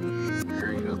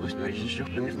good with the relationship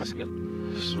in this must get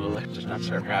so left does not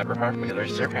serve hard heart because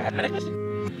there's serve happiness.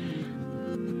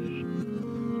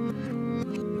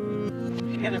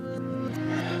 Get it.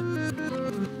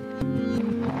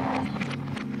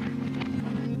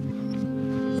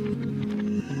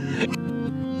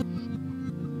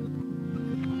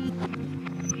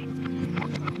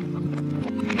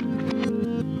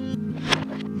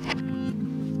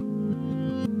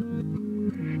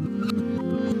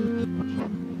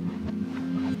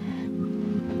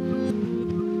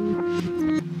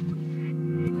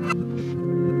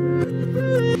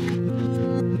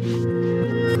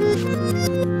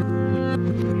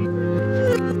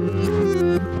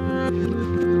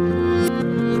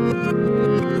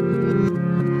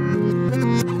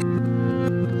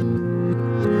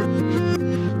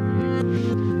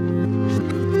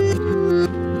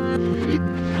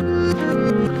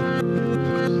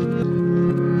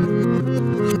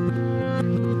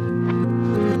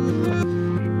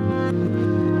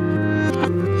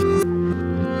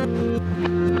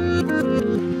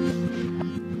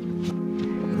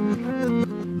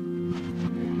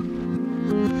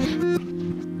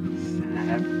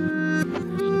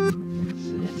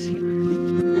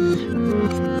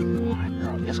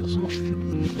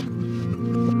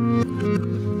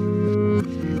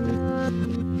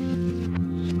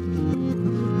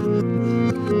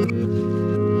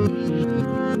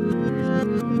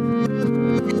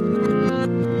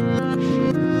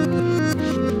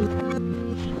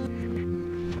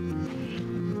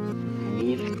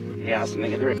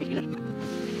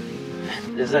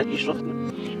 Is that usual?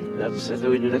 That's the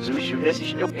way to do issue. This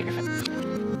is okay.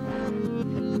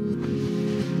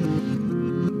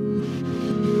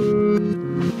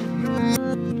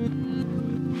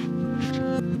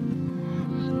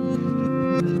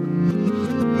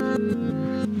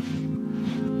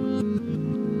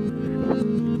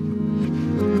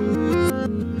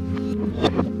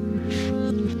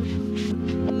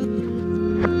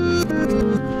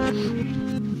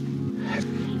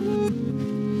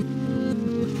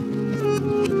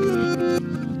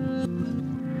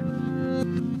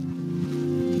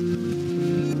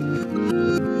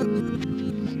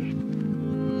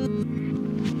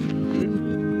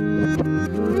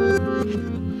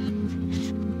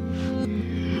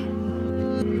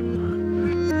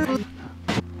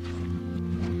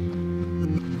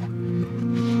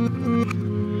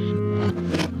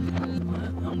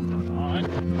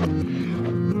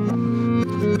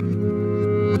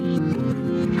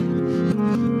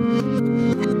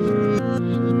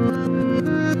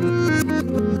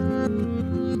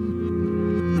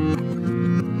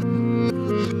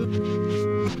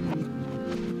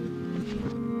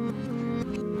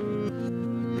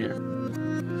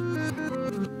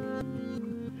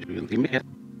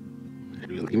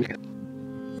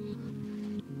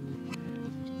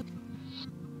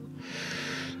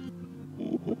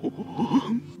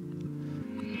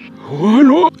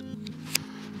 Willow.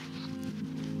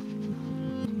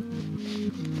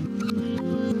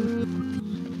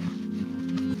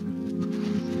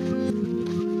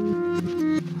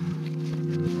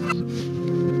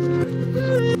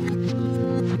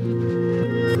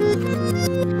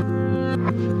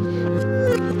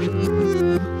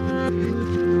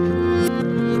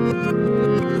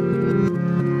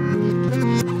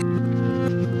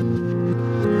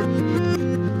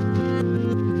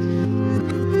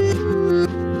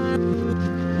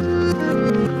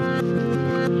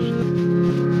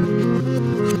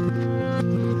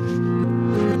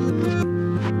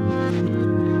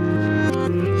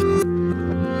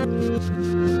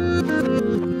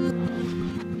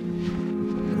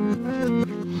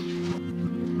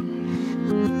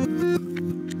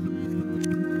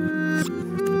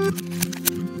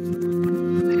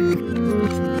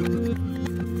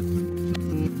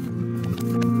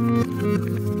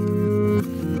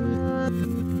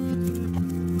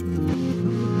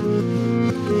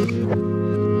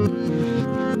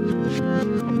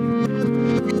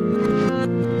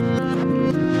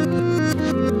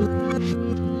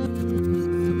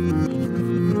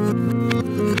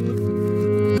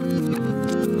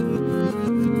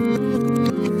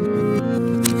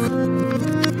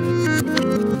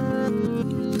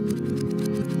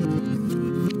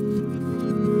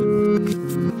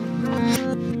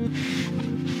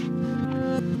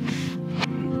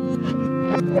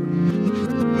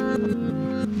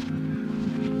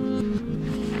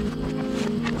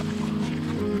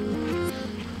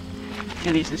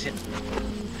 En die is het.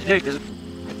 Kijk, dus.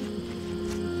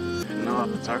 Nou,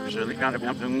 dat zou ik zullen gaan. Ik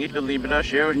heb niet de lieve dat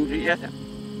je niet eten.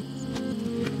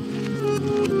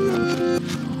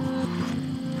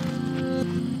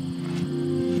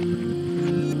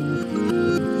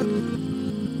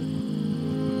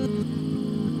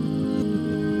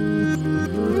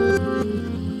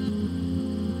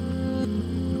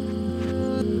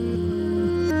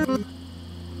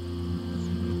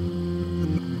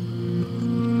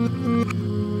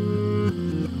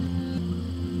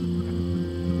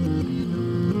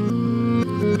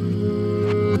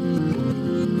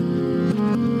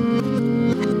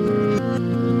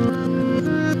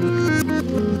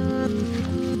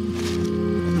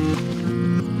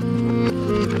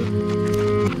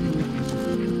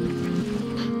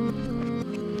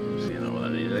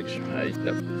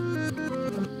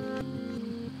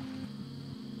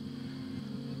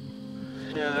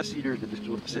 Ja, dat is hier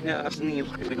de ja, dat is niet heel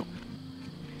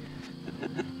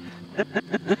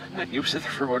je zit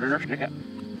er voor worden.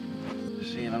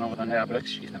 Zie je dan nog wat aan de blik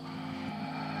schiet.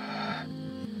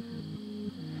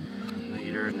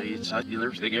 Hier, nee, het staat hier,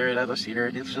 de area dat is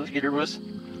hier, dit is hier was.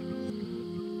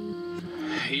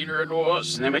 Hier het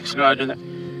was, neem ik zo uit in de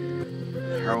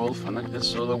rol van het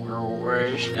zo dat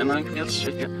we en dan het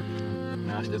zit.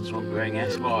 Als dit zo'n going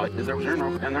is, maar er was er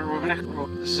nog en er was echt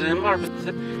wel maar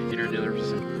hier de is.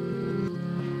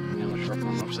 Ja, maar short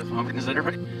van opzet van is dat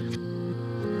erbij.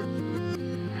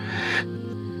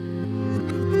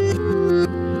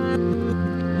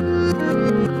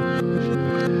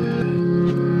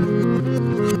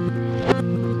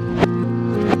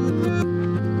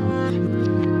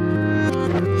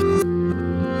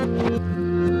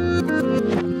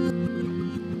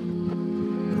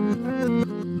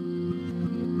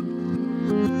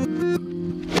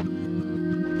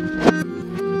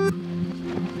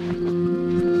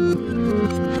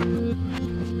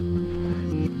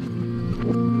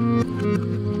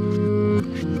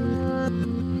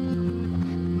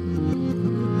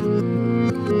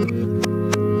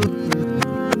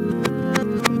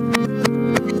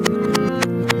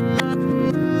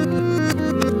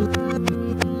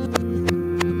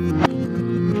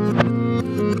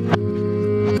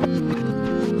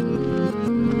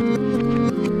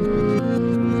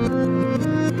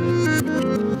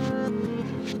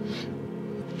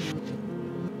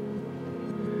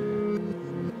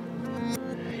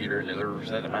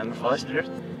 Zijn de man vastgelegd.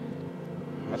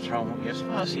 Wat zou ik eerst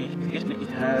vast zien? Eerst niet.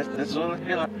 Dat is wel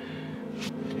heel.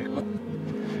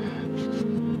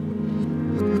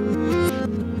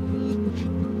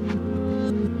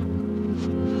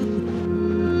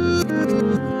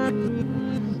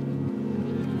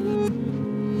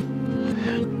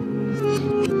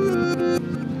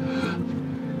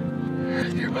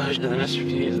 Hier was de rest van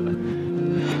deze.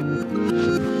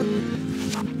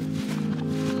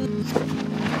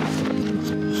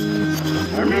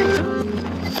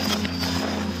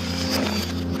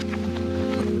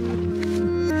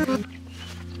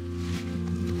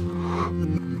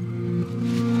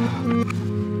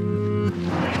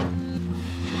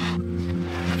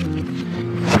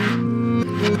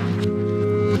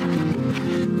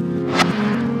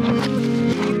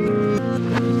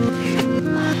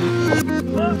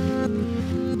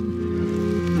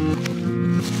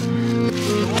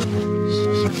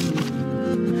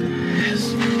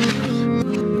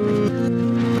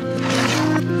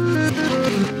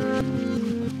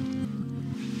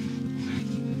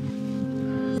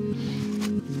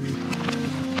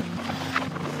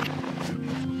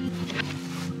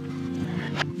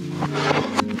 I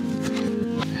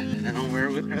don't know where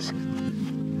with this.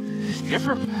 It's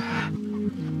different.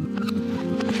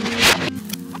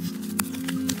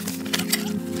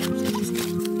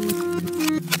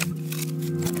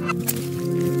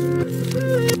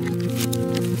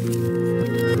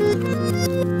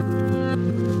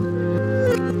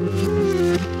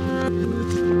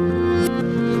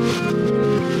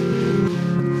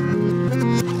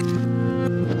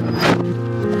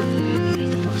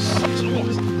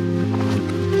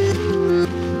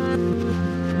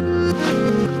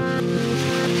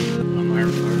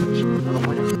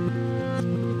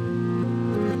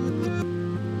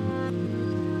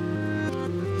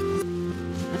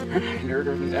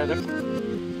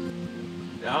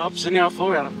 Sitting out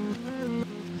flow at him.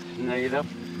 Night up.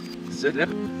 Sit up.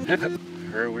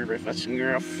 Her we were fetching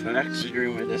her off the next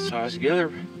room with this house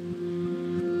together.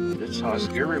 This house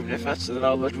together, if that's the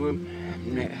all but room.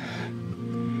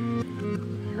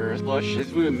 Her blush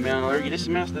is room, man. I'll get this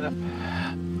messed up.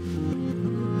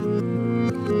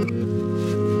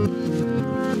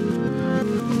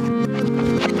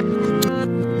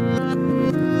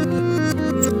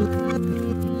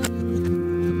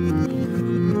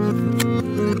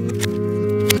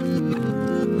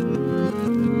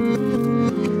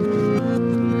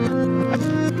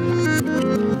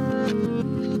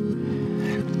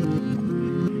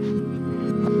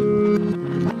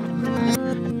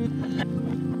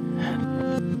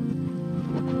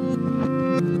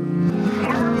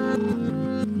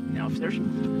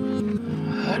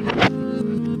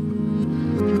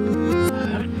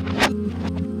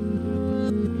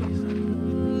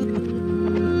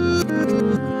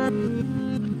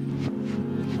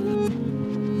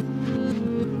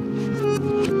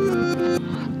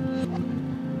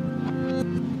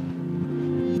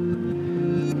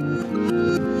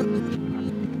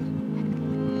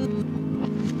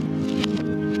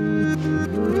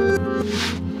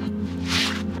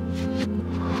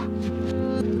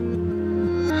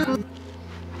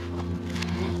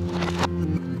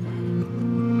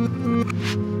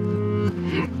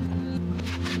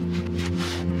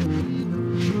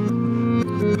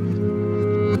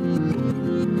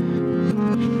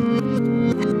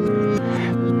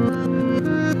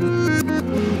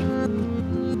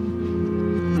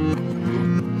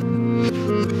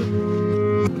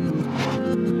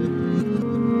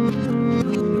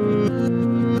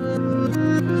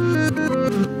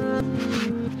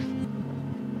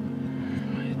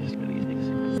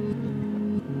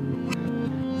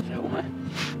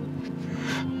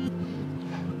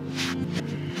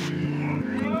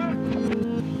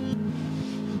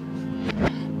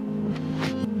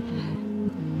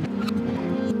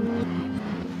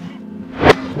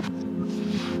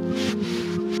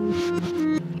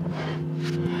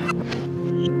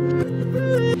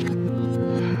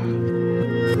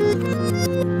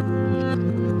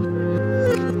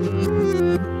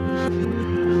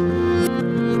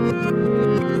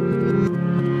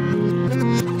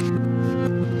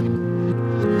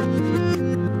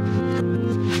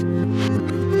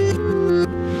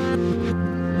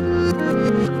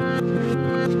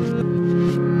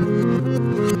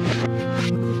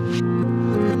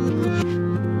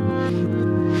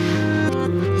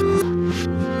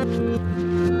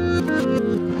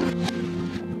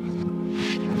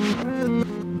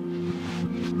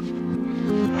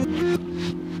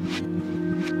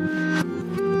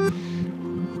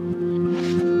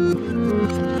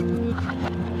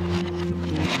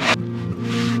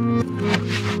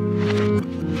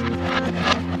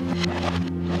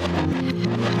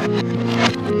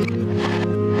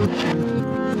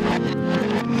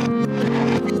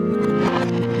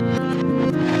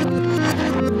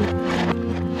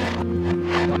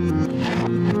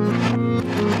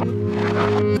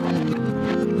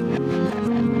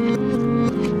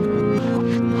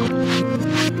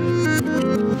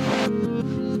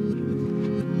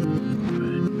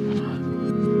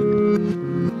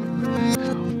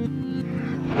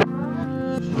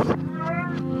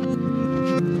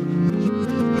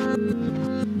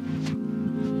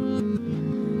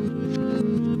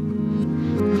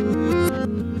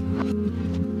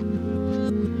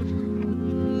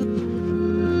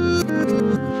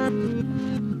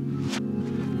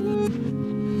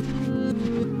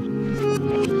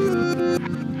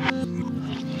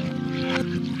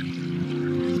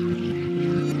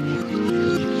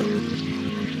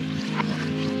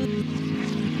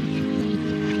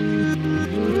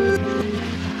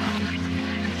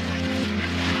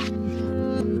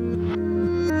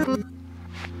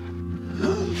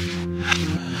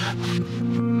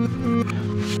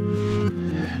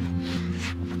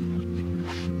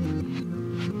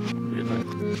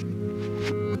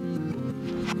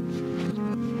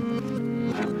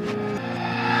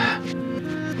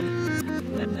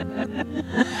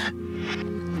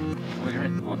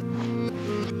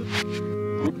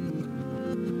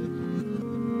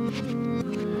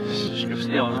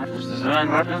 San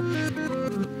Martin.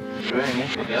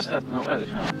 I guess that's not bad.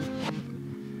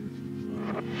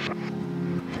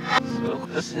 So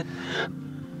this is.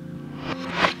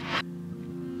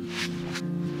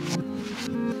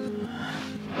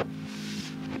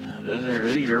 This is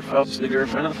really your fault, sticker,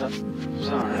 penalty.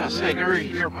 Sorry, I say, hurry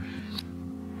here.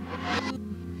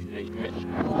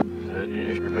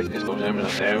 This goes in with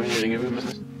a down, you think of him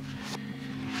business.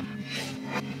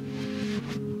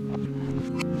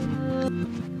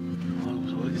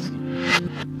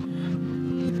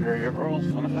 Hurry up, roll,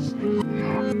 fun of us.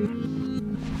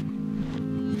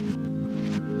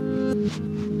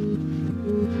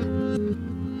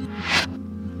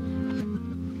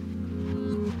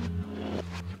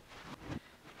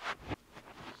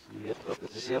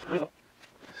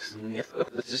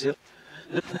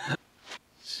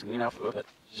 Enough of it.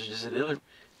 Just a little.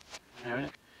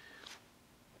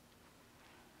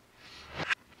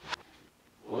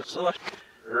 What's the last?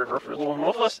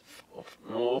 No fuss.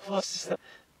 No fuss.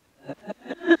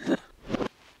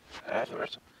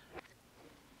 Afterwards.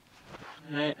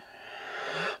 Right.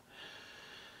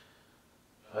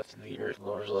 That's the year's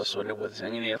Lord's last one with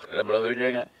singing it. I'm brother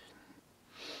doing it.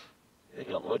 They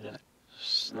can't load in it.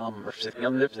 Number 6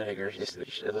 lips and I just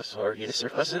the sword you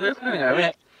surface it.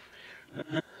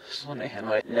 Så det här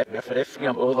var ett för det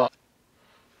fram över.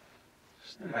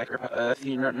 Så det verkar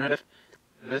thinner när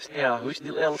det ska hus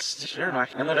till äldst kör man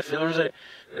kan det filmer så det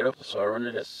är upp så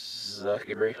runt det så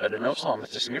kan bli I don't know some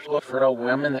it's just new for all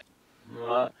women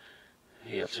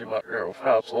helt så bara och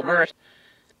fast så mer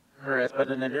för att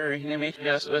den där inne med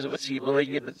just was what she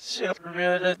believe but self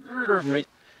provided me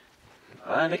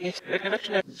and the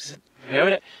connection have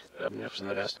it I'm just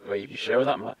the best way you show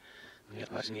that man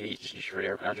get nice and easy for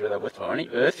your country that with funny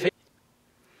earth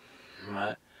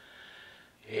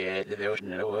yeah the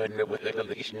ocean and with the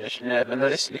condition and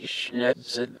the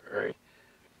snabs and right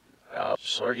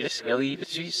sorry skelly but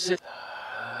she said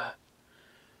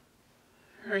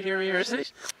right here is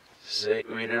this say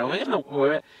we don't know no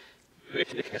what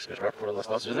the casket for the last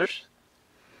others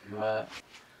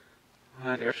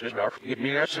there's just dark give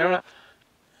me that Sarah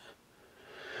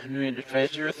nu in the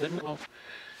treasure thing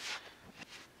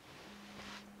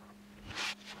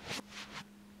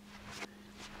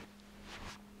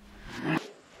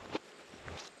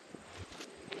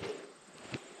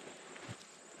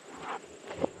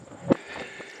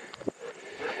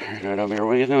I don't know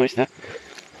where you know that.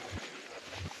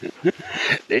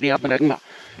 Lady up and down.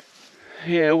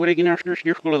 Yeah, what again after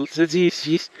your school says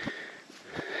he's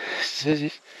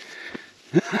says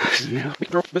now we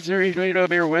drop the series right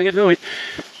up here where you know it.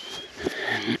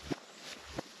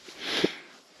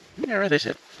 Yeah, they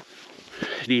said.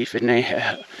 The if it I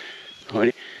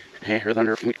heard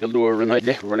under from the door and I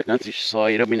did run against the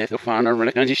side. I mean, it's a fan or run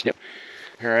against the step.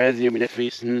 Her eyes, you mean, the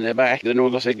face in the back, the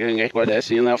nose, I can get what I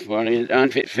see enough for it,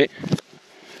 unfit.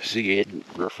 See it,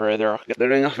 go further, get the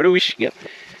ring off for the wish, get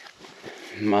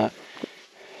my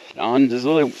on the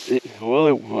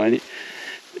Willow one.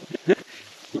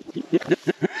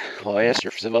 Oh, yes,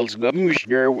 your civil's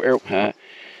governor, where,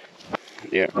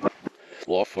 yeah,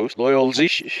 law folks, loyal,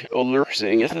 older,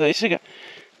 saying it, they say,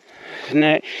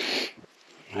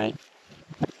 right,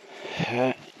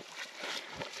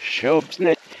 shows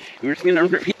net. You're thinking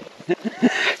of repeat.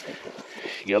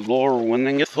 You lower one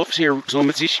thing, it's off here, so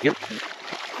much is you.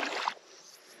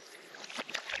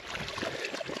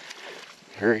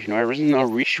 Her, you know, I was no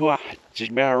rishwa,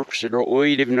 just barracks or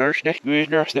oil, if nurse that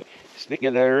good nurse that stick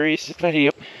in the race, it's pretty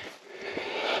up.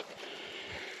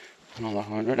 All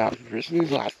 $100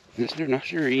 prisons, like Mr.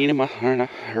 Nusser, eating my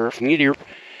her from here.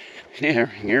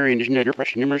 There, you're in this nether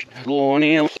pressure numbers, low on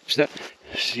the else that.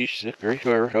 She's a great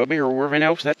or hubby or wherever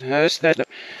else that has that up.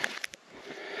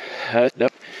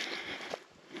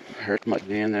 Hurt my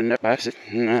man and that pass it.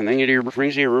 And then it here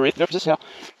brings here right up to cell.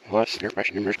 Plus their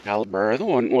pressure numbers caliber the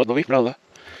one with the weak brother.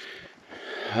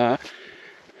 The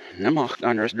mock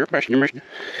under their pressure numbers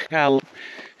cal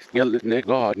the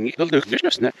god and you'll do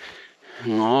this net.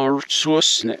 Or so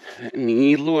snip.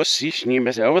 Need Louis is near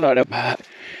me over that up.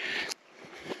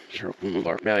 Sure,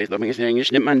 Lord Belly, let me say, you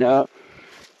snip my dog.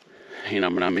 You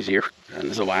know, but I'm here, and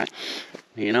there's a lot.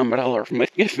 You know, but I'll earth my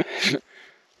gift.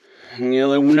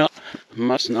 You know,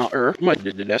 must not earth my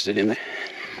dust it in the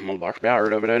large power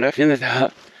of it enough in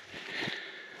the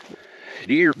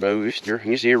dear booster.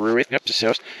 You see, we're with up to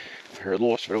cells. Her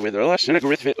loss for the weather, less than a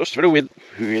great fit, us for the with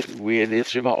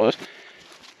it's about us.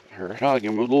 Her dog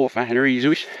and with low fine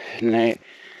reasons.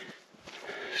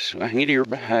 So I can get here,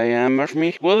 but I am for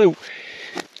me. Willow.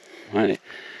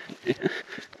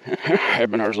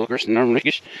 I've been ours lookers and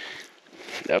Rickish.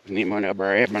 That need money, but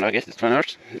I guess it's fun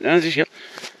hours. That's the shit.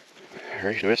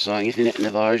 Right, so as long as it in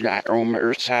the large that room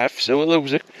Earth's half, so it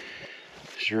lose it.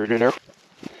 Sure did her.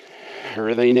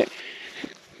 Her they net.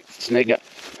 Snake up.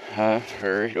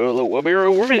 Her, well, we'll be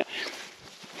over it.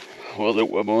 Well, the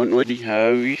woman would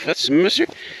have that's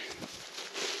Mr.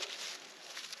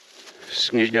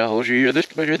 Snitch dollars a year, this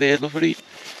better they had left it.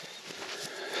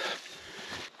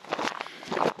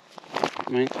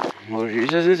 Man, well, she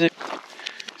says it.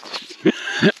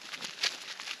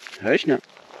 Hush now.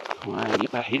 Why, you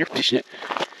better hear this net.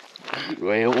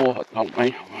 Well, what,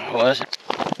 man, was it?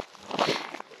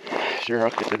 Sure, I'll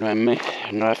get it on me,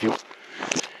 and I feel.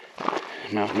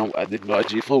 No, I did not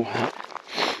see flow.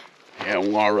 Yeah,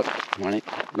 Laura, money.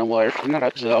 No wires, not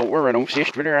up so we're at home,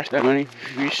 sister, the rest of money.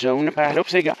 She's so in the past, hope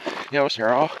they got. Yeah, sir,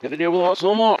 I'll get the deal with lots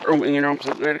of more. You know,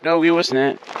 so let it go, you was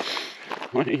that.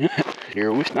 Money,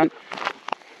 here we stand.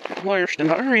 Wires, stand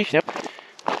not reach up.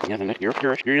 Yeah, the next year,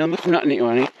 you're nothing,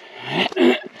 money.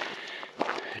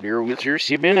 Here we see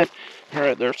see Bennett.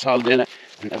 Here, there's solid in it.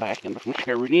 In the back, and the front,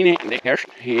 carrying it, and the cash,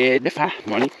 head the fat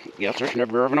money. Yes, there's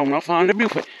never ever no found a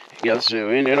buffer. Yes, so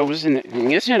in it was in it,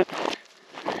 and yes, in it.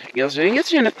 Yes,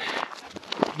 it's in it.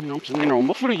 You know, something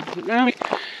normal for you.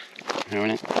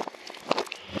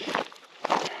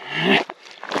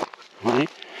 Money.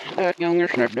 That younger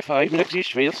snap the 5 minutes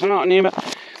each field, so not name it.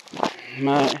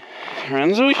 My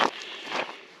friends,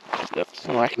 that's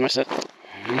the like myself.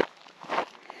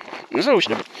 So,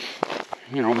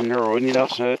 you know, when they're rolling it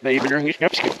outside, baby, during his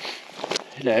cups.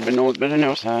 I've been old, but I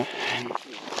know, so.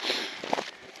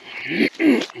 And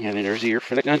then there's here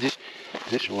for the guns.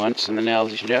 This once, and then now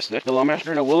this just the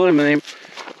kilometer, and a wool in the name.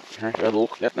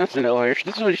 Look, that's an Irish.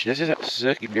 That's what this is a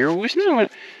sick deer with no.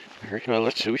 Well,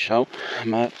 let's see, so.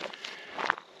 My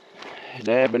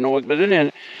dad, but no, but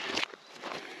then.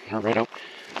 Alright, oh.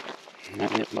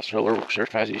 It must roll or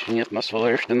position, it must fall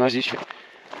Irish, and that's it.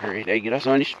 Alright, I get us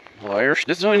on this. Irish,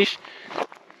 that's on this.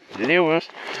 There was.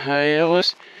 I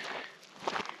was.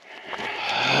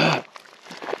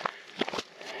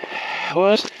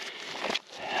 Was.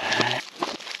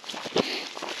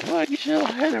 Like you said,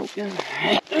 hello again.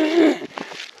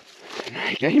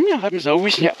 I came here, I'm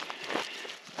always here.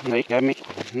 Like I mean,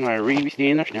 I read with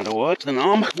the understand the words, and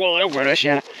well, there were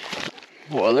a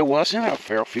well, there wasn't a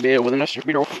fair female with an extra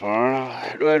bit of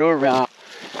far, right around.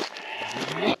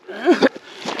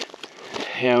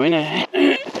 Yeah, we know.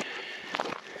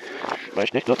 But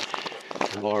stick up.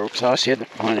 Laura sauce head,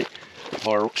 honey.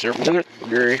 Laura surfing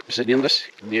there, sitting this,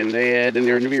 then they had in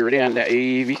there in the beer, and that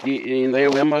in they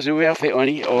were my zoo outfit on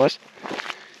it, was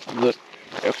the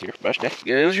here, but that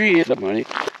girls read the money.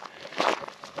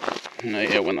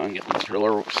 Yeah, when I get this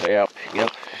roller say up, yeah,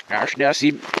 gosh, now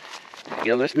see,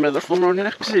 yeah, this mother full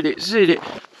moon, city,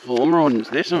 full moon,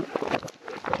 this one,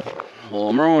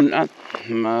 full moon,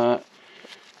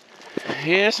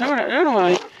 yes, I don't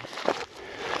know,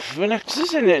 when I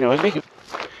see it, no, I think.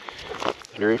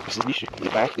 Very position in the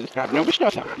back of the car. No, we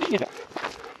start out. Look at that.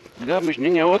 The government's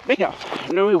name what big up.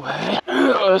 No, it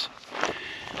was.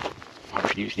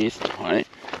 I'll use this one.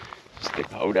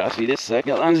 Stick hold out. See this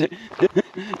second lens.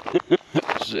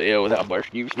 So, yeah, without bar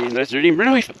Steve's name, that's 13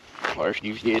 Brunoway. Bar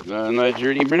Steve's name, that's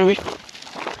 13 Brunoway.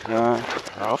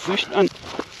 All fish done.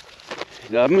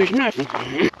 Government's nothing.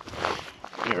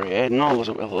 There he had, and all was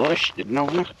a little lush. Didn't know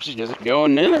enough. Just go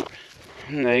in there.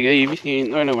 They gave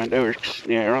me when I went over.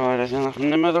 Yeah, right, that's enough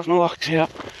from the mother from the locks here.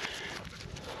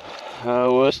 I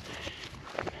was.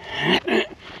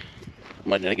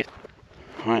 What did I get?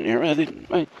 Right here, I didn't.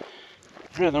 My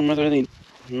brother,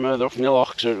 mother from the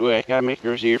locks are the way I make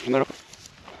yours here from the.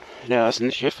 Yeah, that's in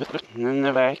the shift, in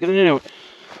the back of the new.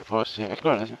 Was the heck,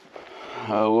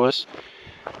 I was.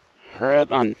 Right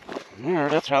on. There,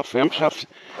 that's how film stuff.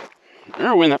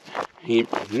 There, when that. He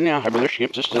now have their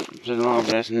ships just along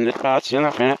this and the parts in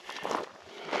that.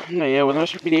 Yeah, with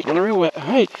us be on the real wet.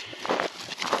 Hey.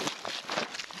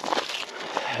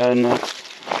 And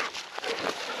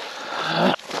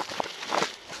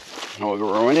no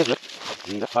growing is it?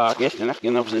 In the pocket and I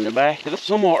was in the back. There's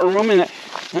some water room in it.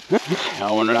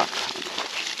 I wonder that.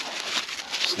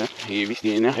 He be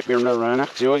seeing that if you're not running,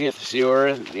 so I get to see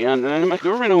where the end and I'm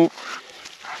going home.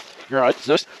 Right,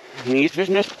 just need fish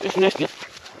nest.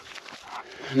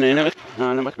 And then I'm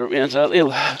going to inside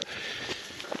little.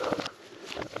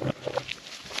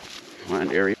 One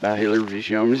dairy by Hillary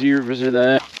Shums here was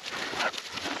that.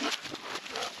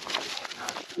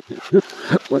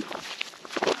 What?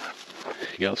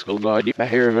 Y'all school guy deep by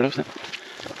here of it.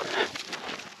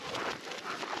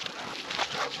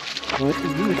 What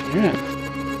the heck?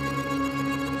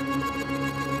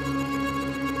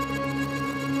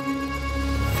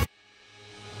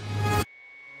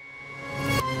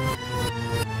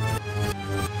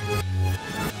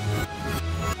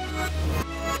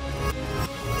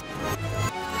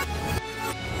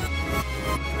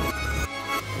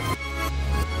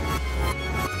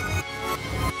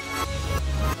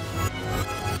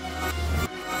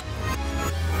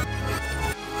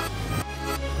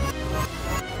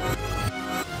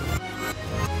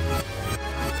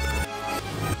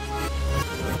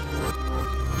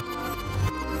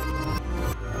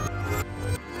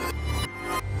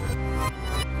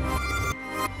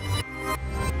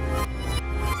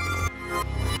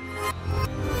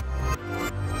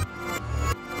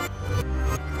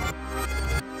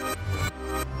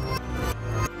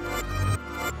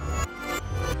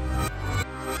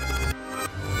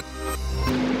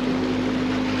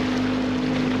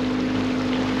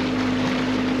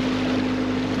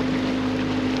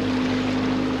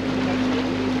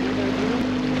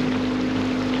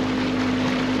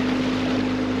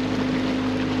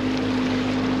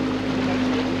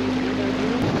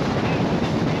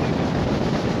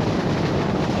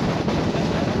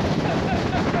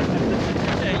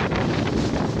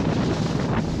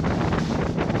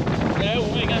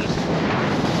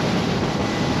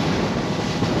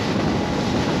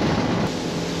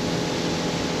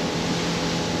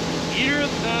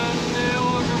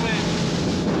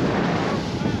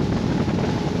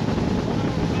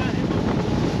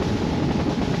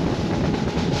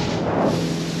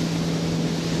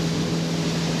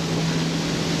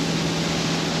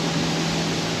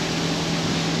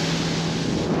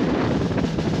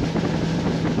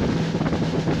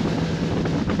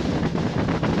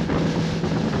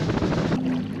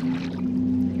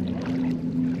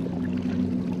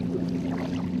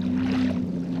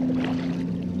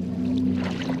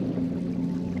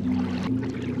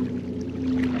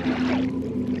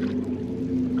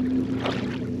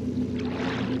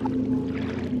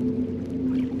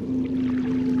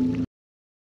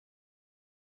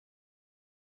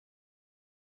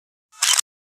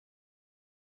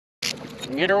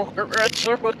 Get over red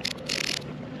surfboat.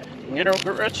 Get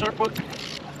over red surfboat.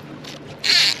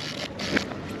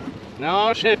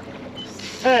 No shit.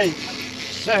 Hey,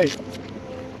 hey,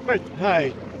 wait,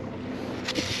 hey.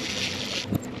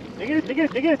 Dig it, dig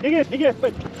it, dig it, dig it, dig it.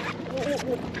 Wait.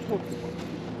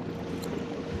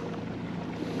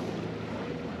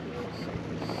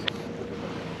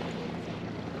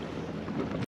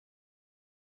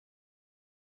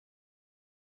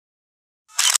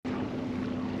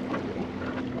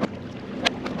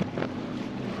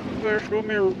 Where's the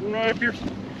mirror? No,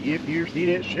 if you see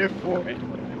that shift for me.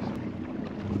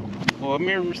 Oh,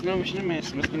 mirror was no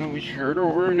mess. Must know we shirt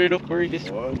over and it'll carry this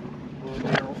one.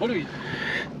 What are you?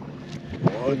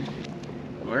 One.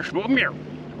 Where's the mirror?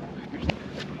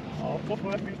 Oh,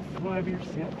 5 years,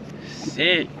 yeah.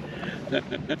 Say.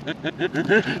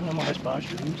 I'm on my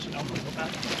posture. I'm going to go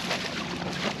back.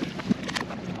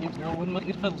 If girl wouldn't let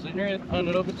these pedals in here, I'd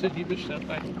it up and said, you bitch, that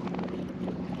back.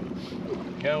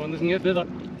 Yeah, when doesn't get bit up.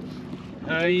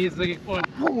 He's like, what?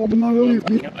 Oh, no,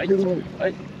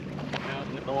 I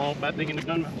A long bad thing in the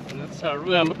gun. And that's how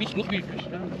I'm a beach movie fish.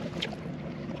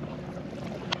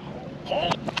 oh.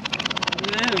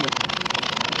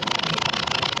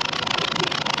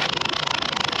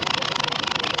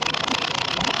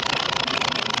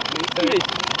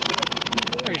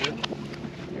 There you go.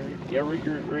 Yeah,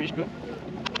 race good.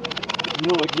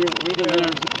 No, we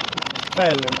don't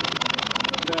Feller.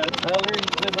 Feller, he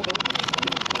said,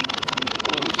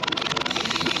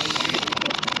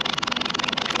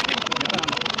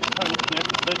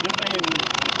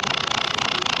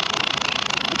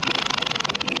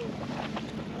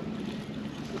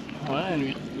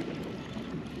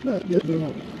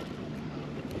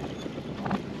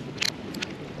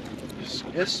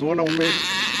 It's one on me.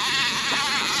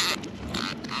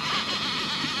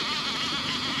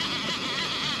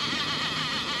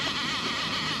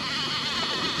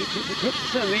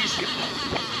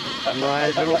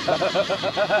 Right,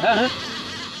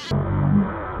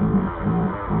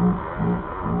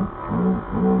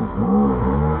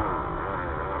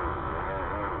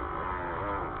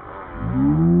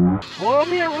 Oh,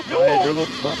 mirror,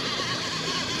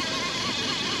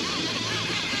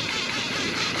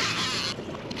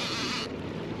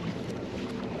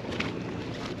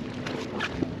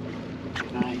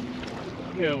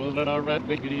 yeah, well, let our rat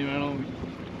big video, man.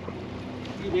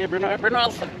 yeah,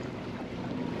 Bernal.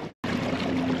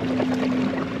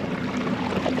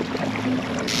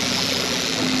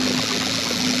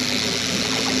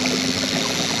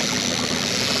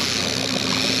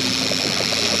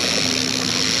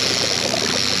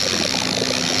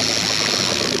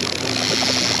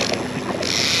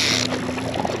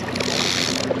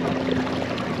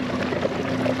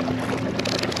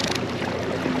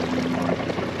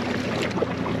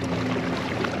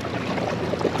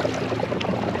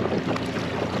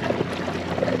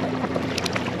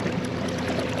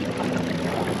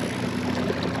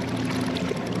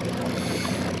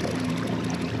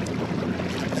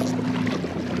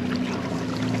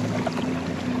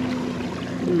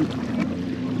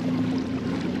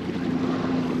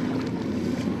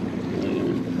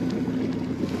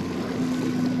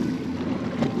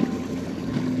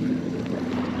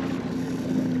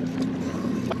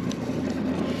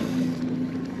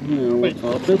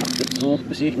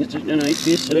 Precies, net zoals een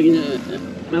ijsvis,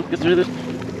 welke is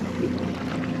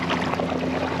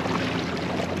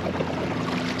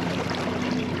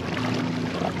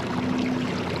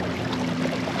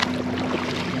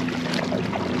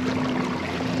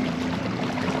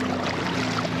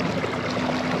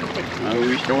Nou,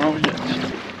 wie is er over zit?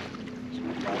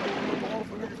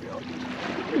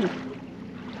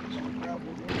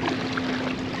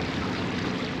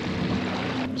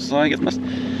 Slag het mest.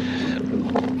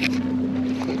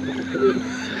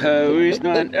 Hoe is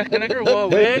nou een echte lekker wel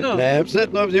wegen? Nee, I'm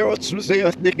sitting up there with some sea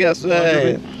of Nick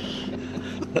outside.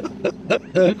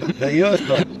 Hey, you're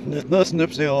not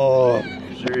snips there. Oh,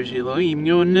 Seriously, look, even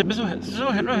you nibben zo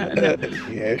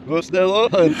yeah, it goes still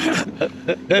on.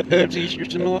 Precies, you're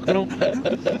still looking up.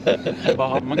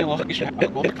 Bob, man, look, is je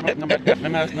I'm back up my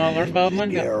mouth now, there's Bob,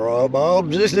 man. Yeah, Rob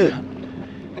Bob's, is it?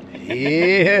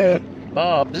 Yeah.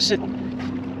 Bob, this is it.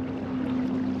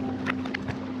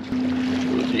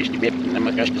 Precies, die bip, en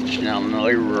mijn kast is snel een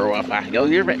leeuw af. Ja,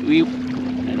 hier bij u.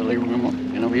 En de leeuw hem op.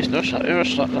 En dan is dat zo.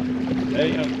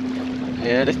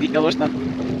 Ja, dat is niet alles dan.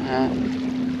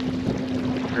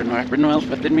 Ik ben nog wel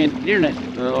wat in mijn hier net.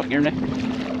 Dat hier net.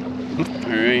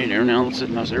 Alright, there now let's sit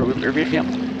now there with their beef. Hier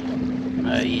dan.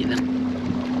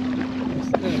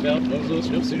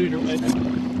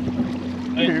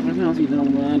 Hier ben nou die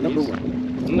dan number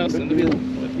 1. Nothing to be.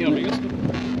 You know,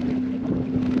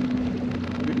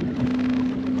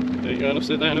 Ja, nog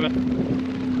zit hij erbij.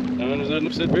 Ja, dan is er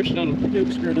nog zit weer dan.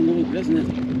 Joke's good on the loop, isn't it?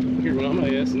 Hier wel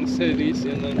maar yes, en cities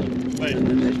en dan. And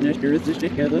then there's next year, it's just a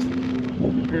headless.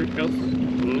 Hier kaf.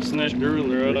 En snash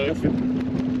girl eruit.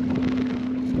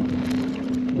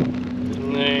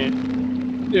 Nee.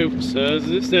 Joep, zo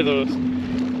is dit los.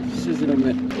 Zit er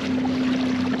met.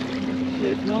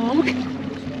 No.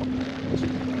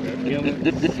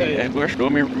 Waar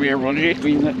stom weer running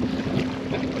richting dat.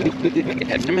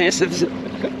 Het de mensen.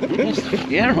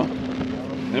 Ja, man.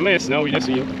 Nee, maar snel, yes,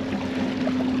 zie je.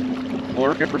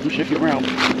 Work up from shift around.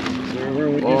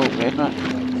 Oh, weet maar.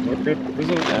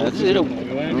 Dat is het ook.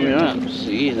 Ja,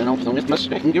 zie, dan ook nog eens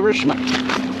maar ik give her a smack.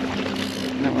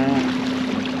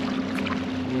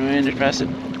 No, en de passen.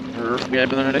 We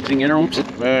hebben er dat ding in rond zit.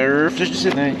 Dus je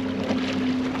zit nee.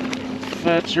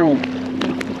 Fats room.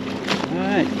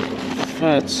 Right.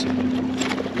 Fats.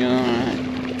 Ja.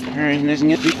 Hij is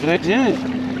niet goed verlekt, ja.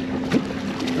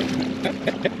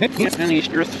 Ik ben niet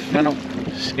terug van op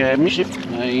schijfmisje.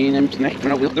 Hij neemt niet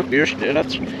van op wilde beurs.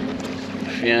 Dat.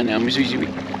 Ja, nou, maar zo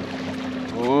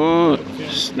oh,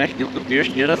 snack wilde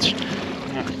beurs. Ja, dat.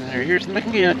 Hier is het nog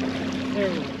een.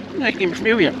 Nee, ik neem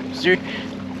veel weer. Zo.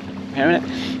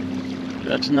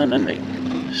 That's not a night.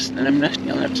 I'm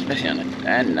not special.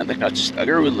 And the cuts a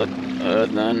girl look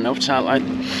the notes outline.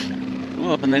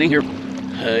 Well, and then here,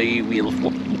 hey, wheel of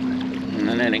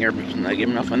and then here, I give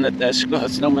enough on that. That's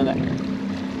got no man that.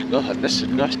 Go ahead, this is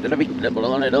dust that I beat the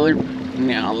ball on it other.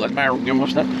 Now, let my give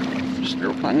us that. Stir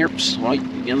upon your swipe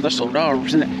again the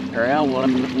soldiers in it. Or out what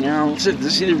I'm looking out. Sit the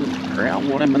ceiling. Or out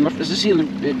what I'm looking at the ceiling.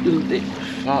 The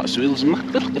fast wheels and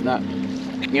that.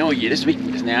 You know, you just week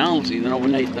now, see, then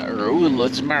overnight the road,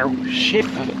 let's borrow ship.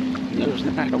 There's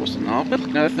the battle was not, but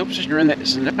no, the sister in that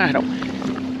is in the battle.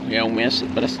 You don't miss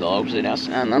it, but it's the dogs in us,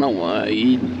 and I don't know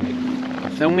why.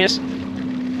 Don't miss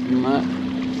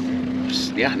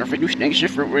yeah, no, for you snake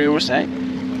shift for where was I?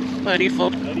 Buddy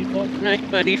folk,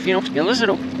 buddy, if you don't skill is it?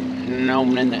 No,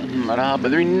 but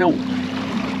there ain't no.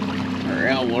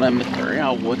 What I'm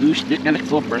what you stick at the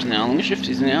clippers now, the shift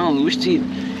is now, Louis teeth.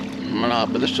 Maar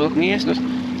dat is toch niet eens.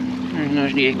 Nou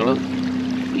is die ekel.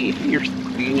 Hier is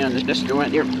dat is gewoon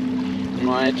hier.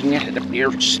 Maar het is niet dat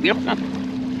hier snip.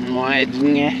 Maar het is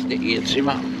niet dat iets is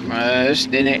maar is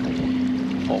dit niet.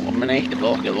 Oh, mijn eigen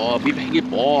dag geloof ik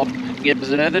heb op. Ik heb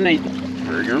ze net niet.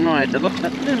 Verder nooit dat dat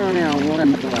nou wat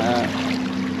hem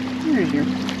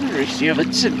hier is je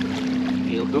wat zit.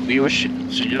 Heel goed wie was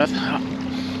zo je dat.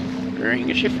 Er ging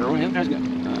een schiffer hoe heel gaat.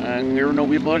 En er no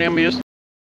we bought him just.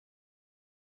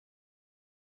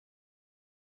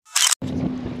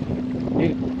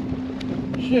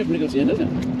 Chef, nu gaat zien dat. Zo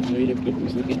je hebt goed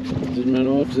misschien. Zit maar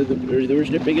op zit er is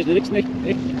net bigger niks niet.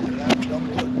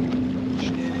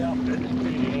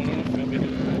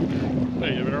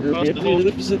 Nee, je bent er vast de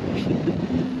opposite.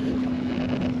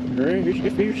 Here's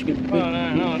your fish.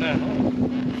 Oh, no.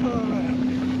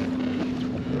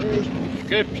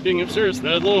 Kijk, sting op zes,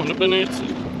 dat loopt op een iets.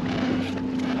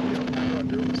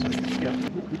 Ja.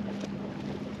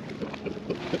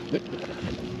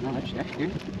 Nou, dat is echt hier.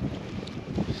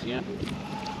 Ja.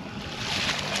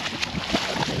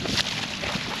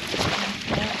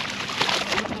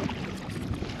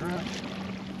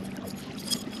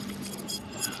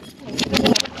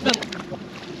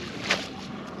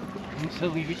 So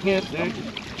leave your camp there.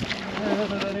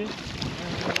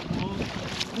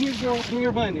 Come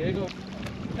here, behind you. I go.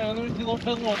 Let me see the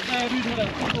pedal.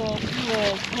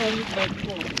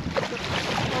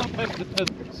 Back to the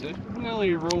pedal. See? Now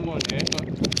you roll one,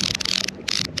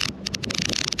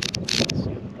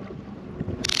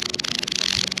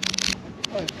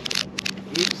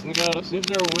 Oops, nu gaat het niet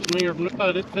zo wat meer van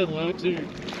de dit pedal natuurlijk.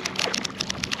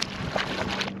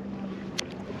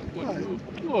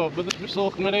 Oh, but the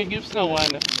result met een gift snel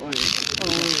wijnen. Oh,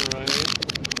 right.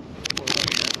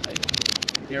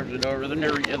 Here's it over the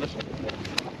near together.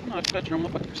 No, it's better on my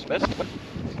best.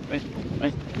 Wait.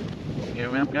 Yeah,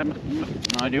 we haven't got no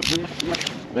idea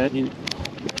bad in.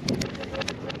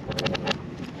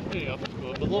 Ja,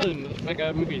 dat wel in. Dat is lekker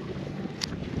uit mijn bied.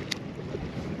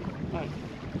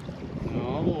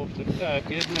 Nou, op de taak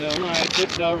is nou, hij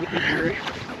zit daar met de deur.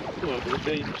 Oh, dat is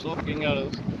deze slokking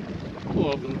uit.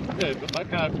 Oh, kijk, dat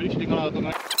ga ik vlieging uit.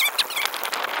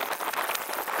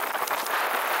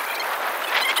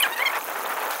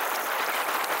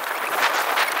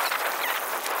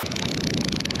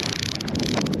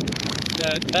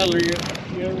 That battery,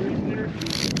 you ever in there?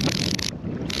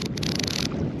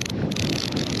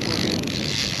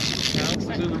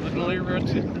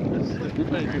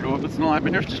 I don't know if it's not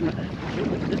happening there. Just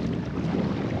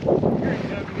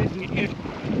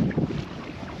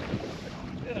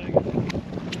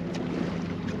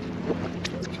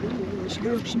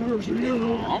snurfs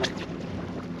again.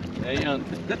 Ayan.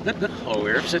 Oh,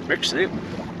 we're upset Brexit.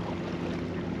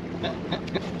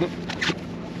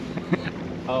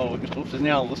 Oh, ik stop ze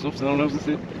niet alles, stop ze dan op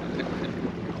zitten.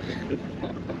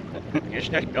 Je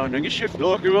snakt dan een geschäft,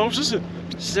 look around ze.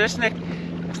 Ze snack.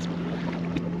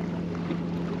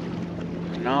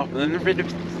 Nou, dan vind ik.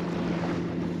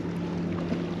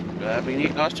 Daar ben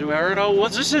ik als to her al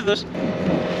wat is this?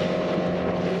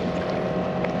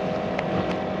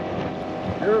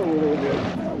 Here a little bit.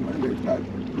 Now, when they got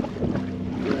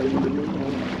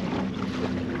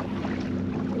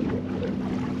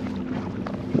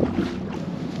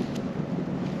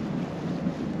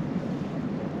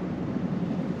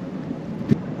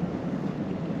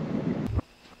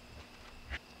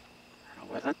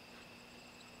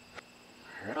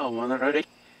Already.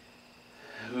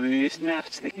 We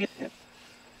snapped the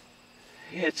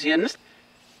it's in this.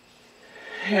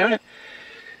 Yeah.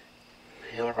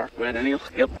 Heel hard bij en heel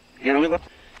heel heel.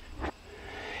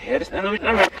 Ja, dat is dan weer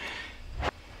dan.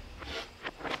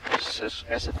 Dus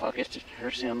as it fuck it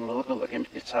her on the local like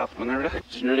it's off when they're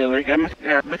just nearly like I'm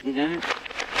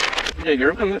yeah,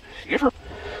 you're gonna give her.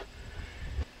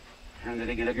 And then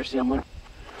they get like someone.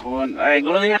 One I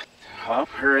go in half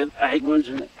her I go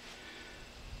in it.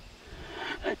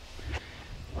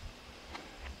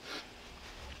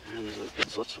 En dus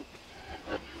het soort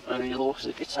een heel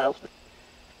stuk hetzelfde.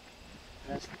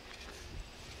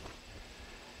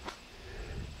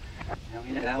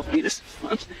 Nou, je helpt niet eens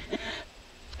van.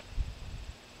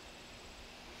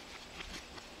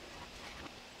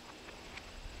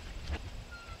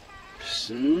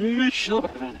 Smash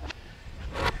up.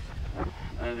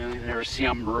 En dan never see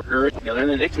hem burger together and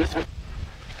the next one.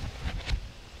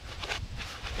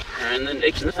 And then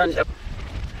next one up.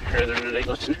 Further than they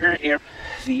listen her ear.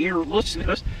 The ear listen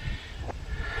to us.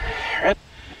 Right.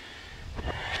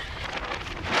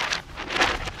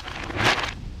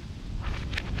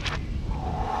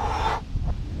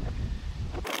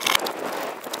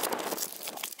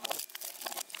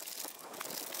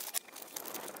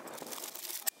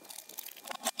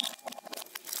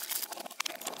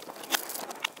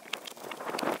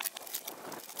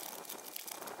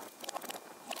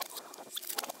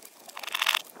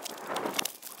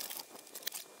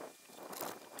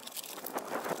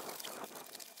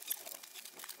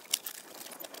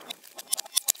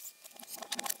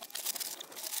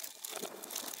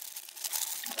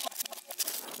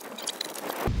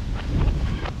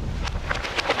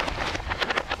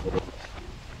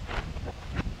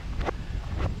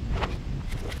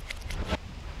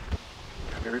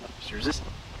 There's this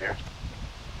there.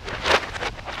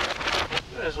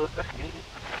 There's what the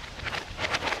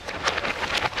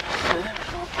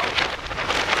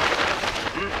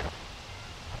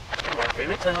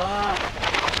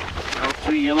no,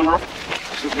 two yellow rope.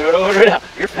 So go over it out.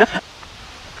 You're fine.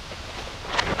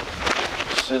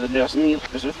 So the dust kneel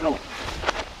because there's no.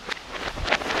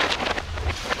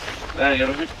 There you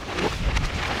go.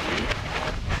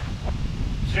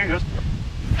 There he goes.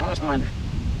 Oh, that's mine.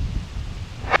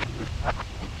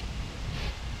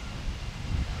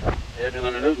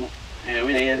 Ja,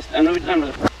 we nee, en nooit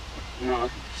anders. Nou,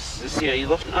 ze zie je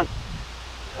los aan.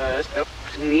 Stop,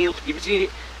 kniel, je ziet het.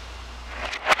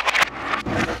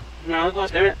 Nou, dat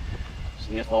was het.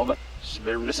 Ze niet volgen. Ze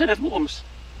willen de zin boms.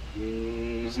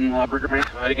 Ze een burger mee.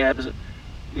 Waar ik heb ze.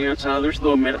 Ja, het zal er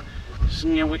slow met. Ze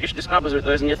niet wat is de schap is er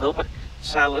thuis niet helpen.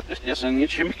 Salad, dus ja, ze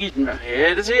niet chimney maar.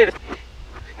 Ja, dat is het.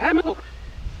 Ga maar op.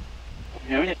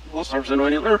 Ja, we los zijn we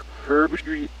niet leuk.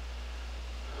 Herbstreet.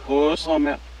 Oh,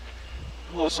 Salmon.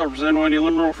 Oh, sorry, I know any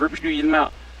limber for you in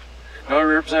out.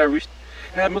 However, if I reached,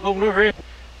 have me go over here.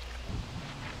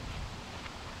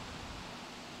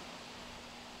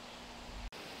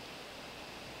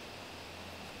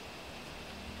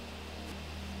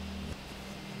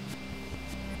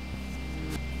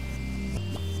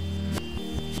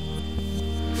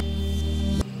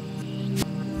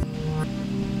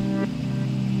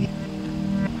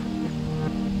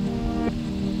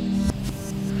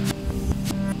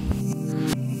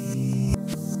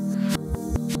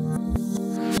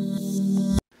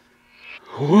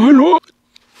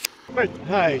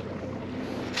 Hey.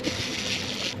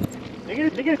 Dig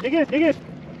it.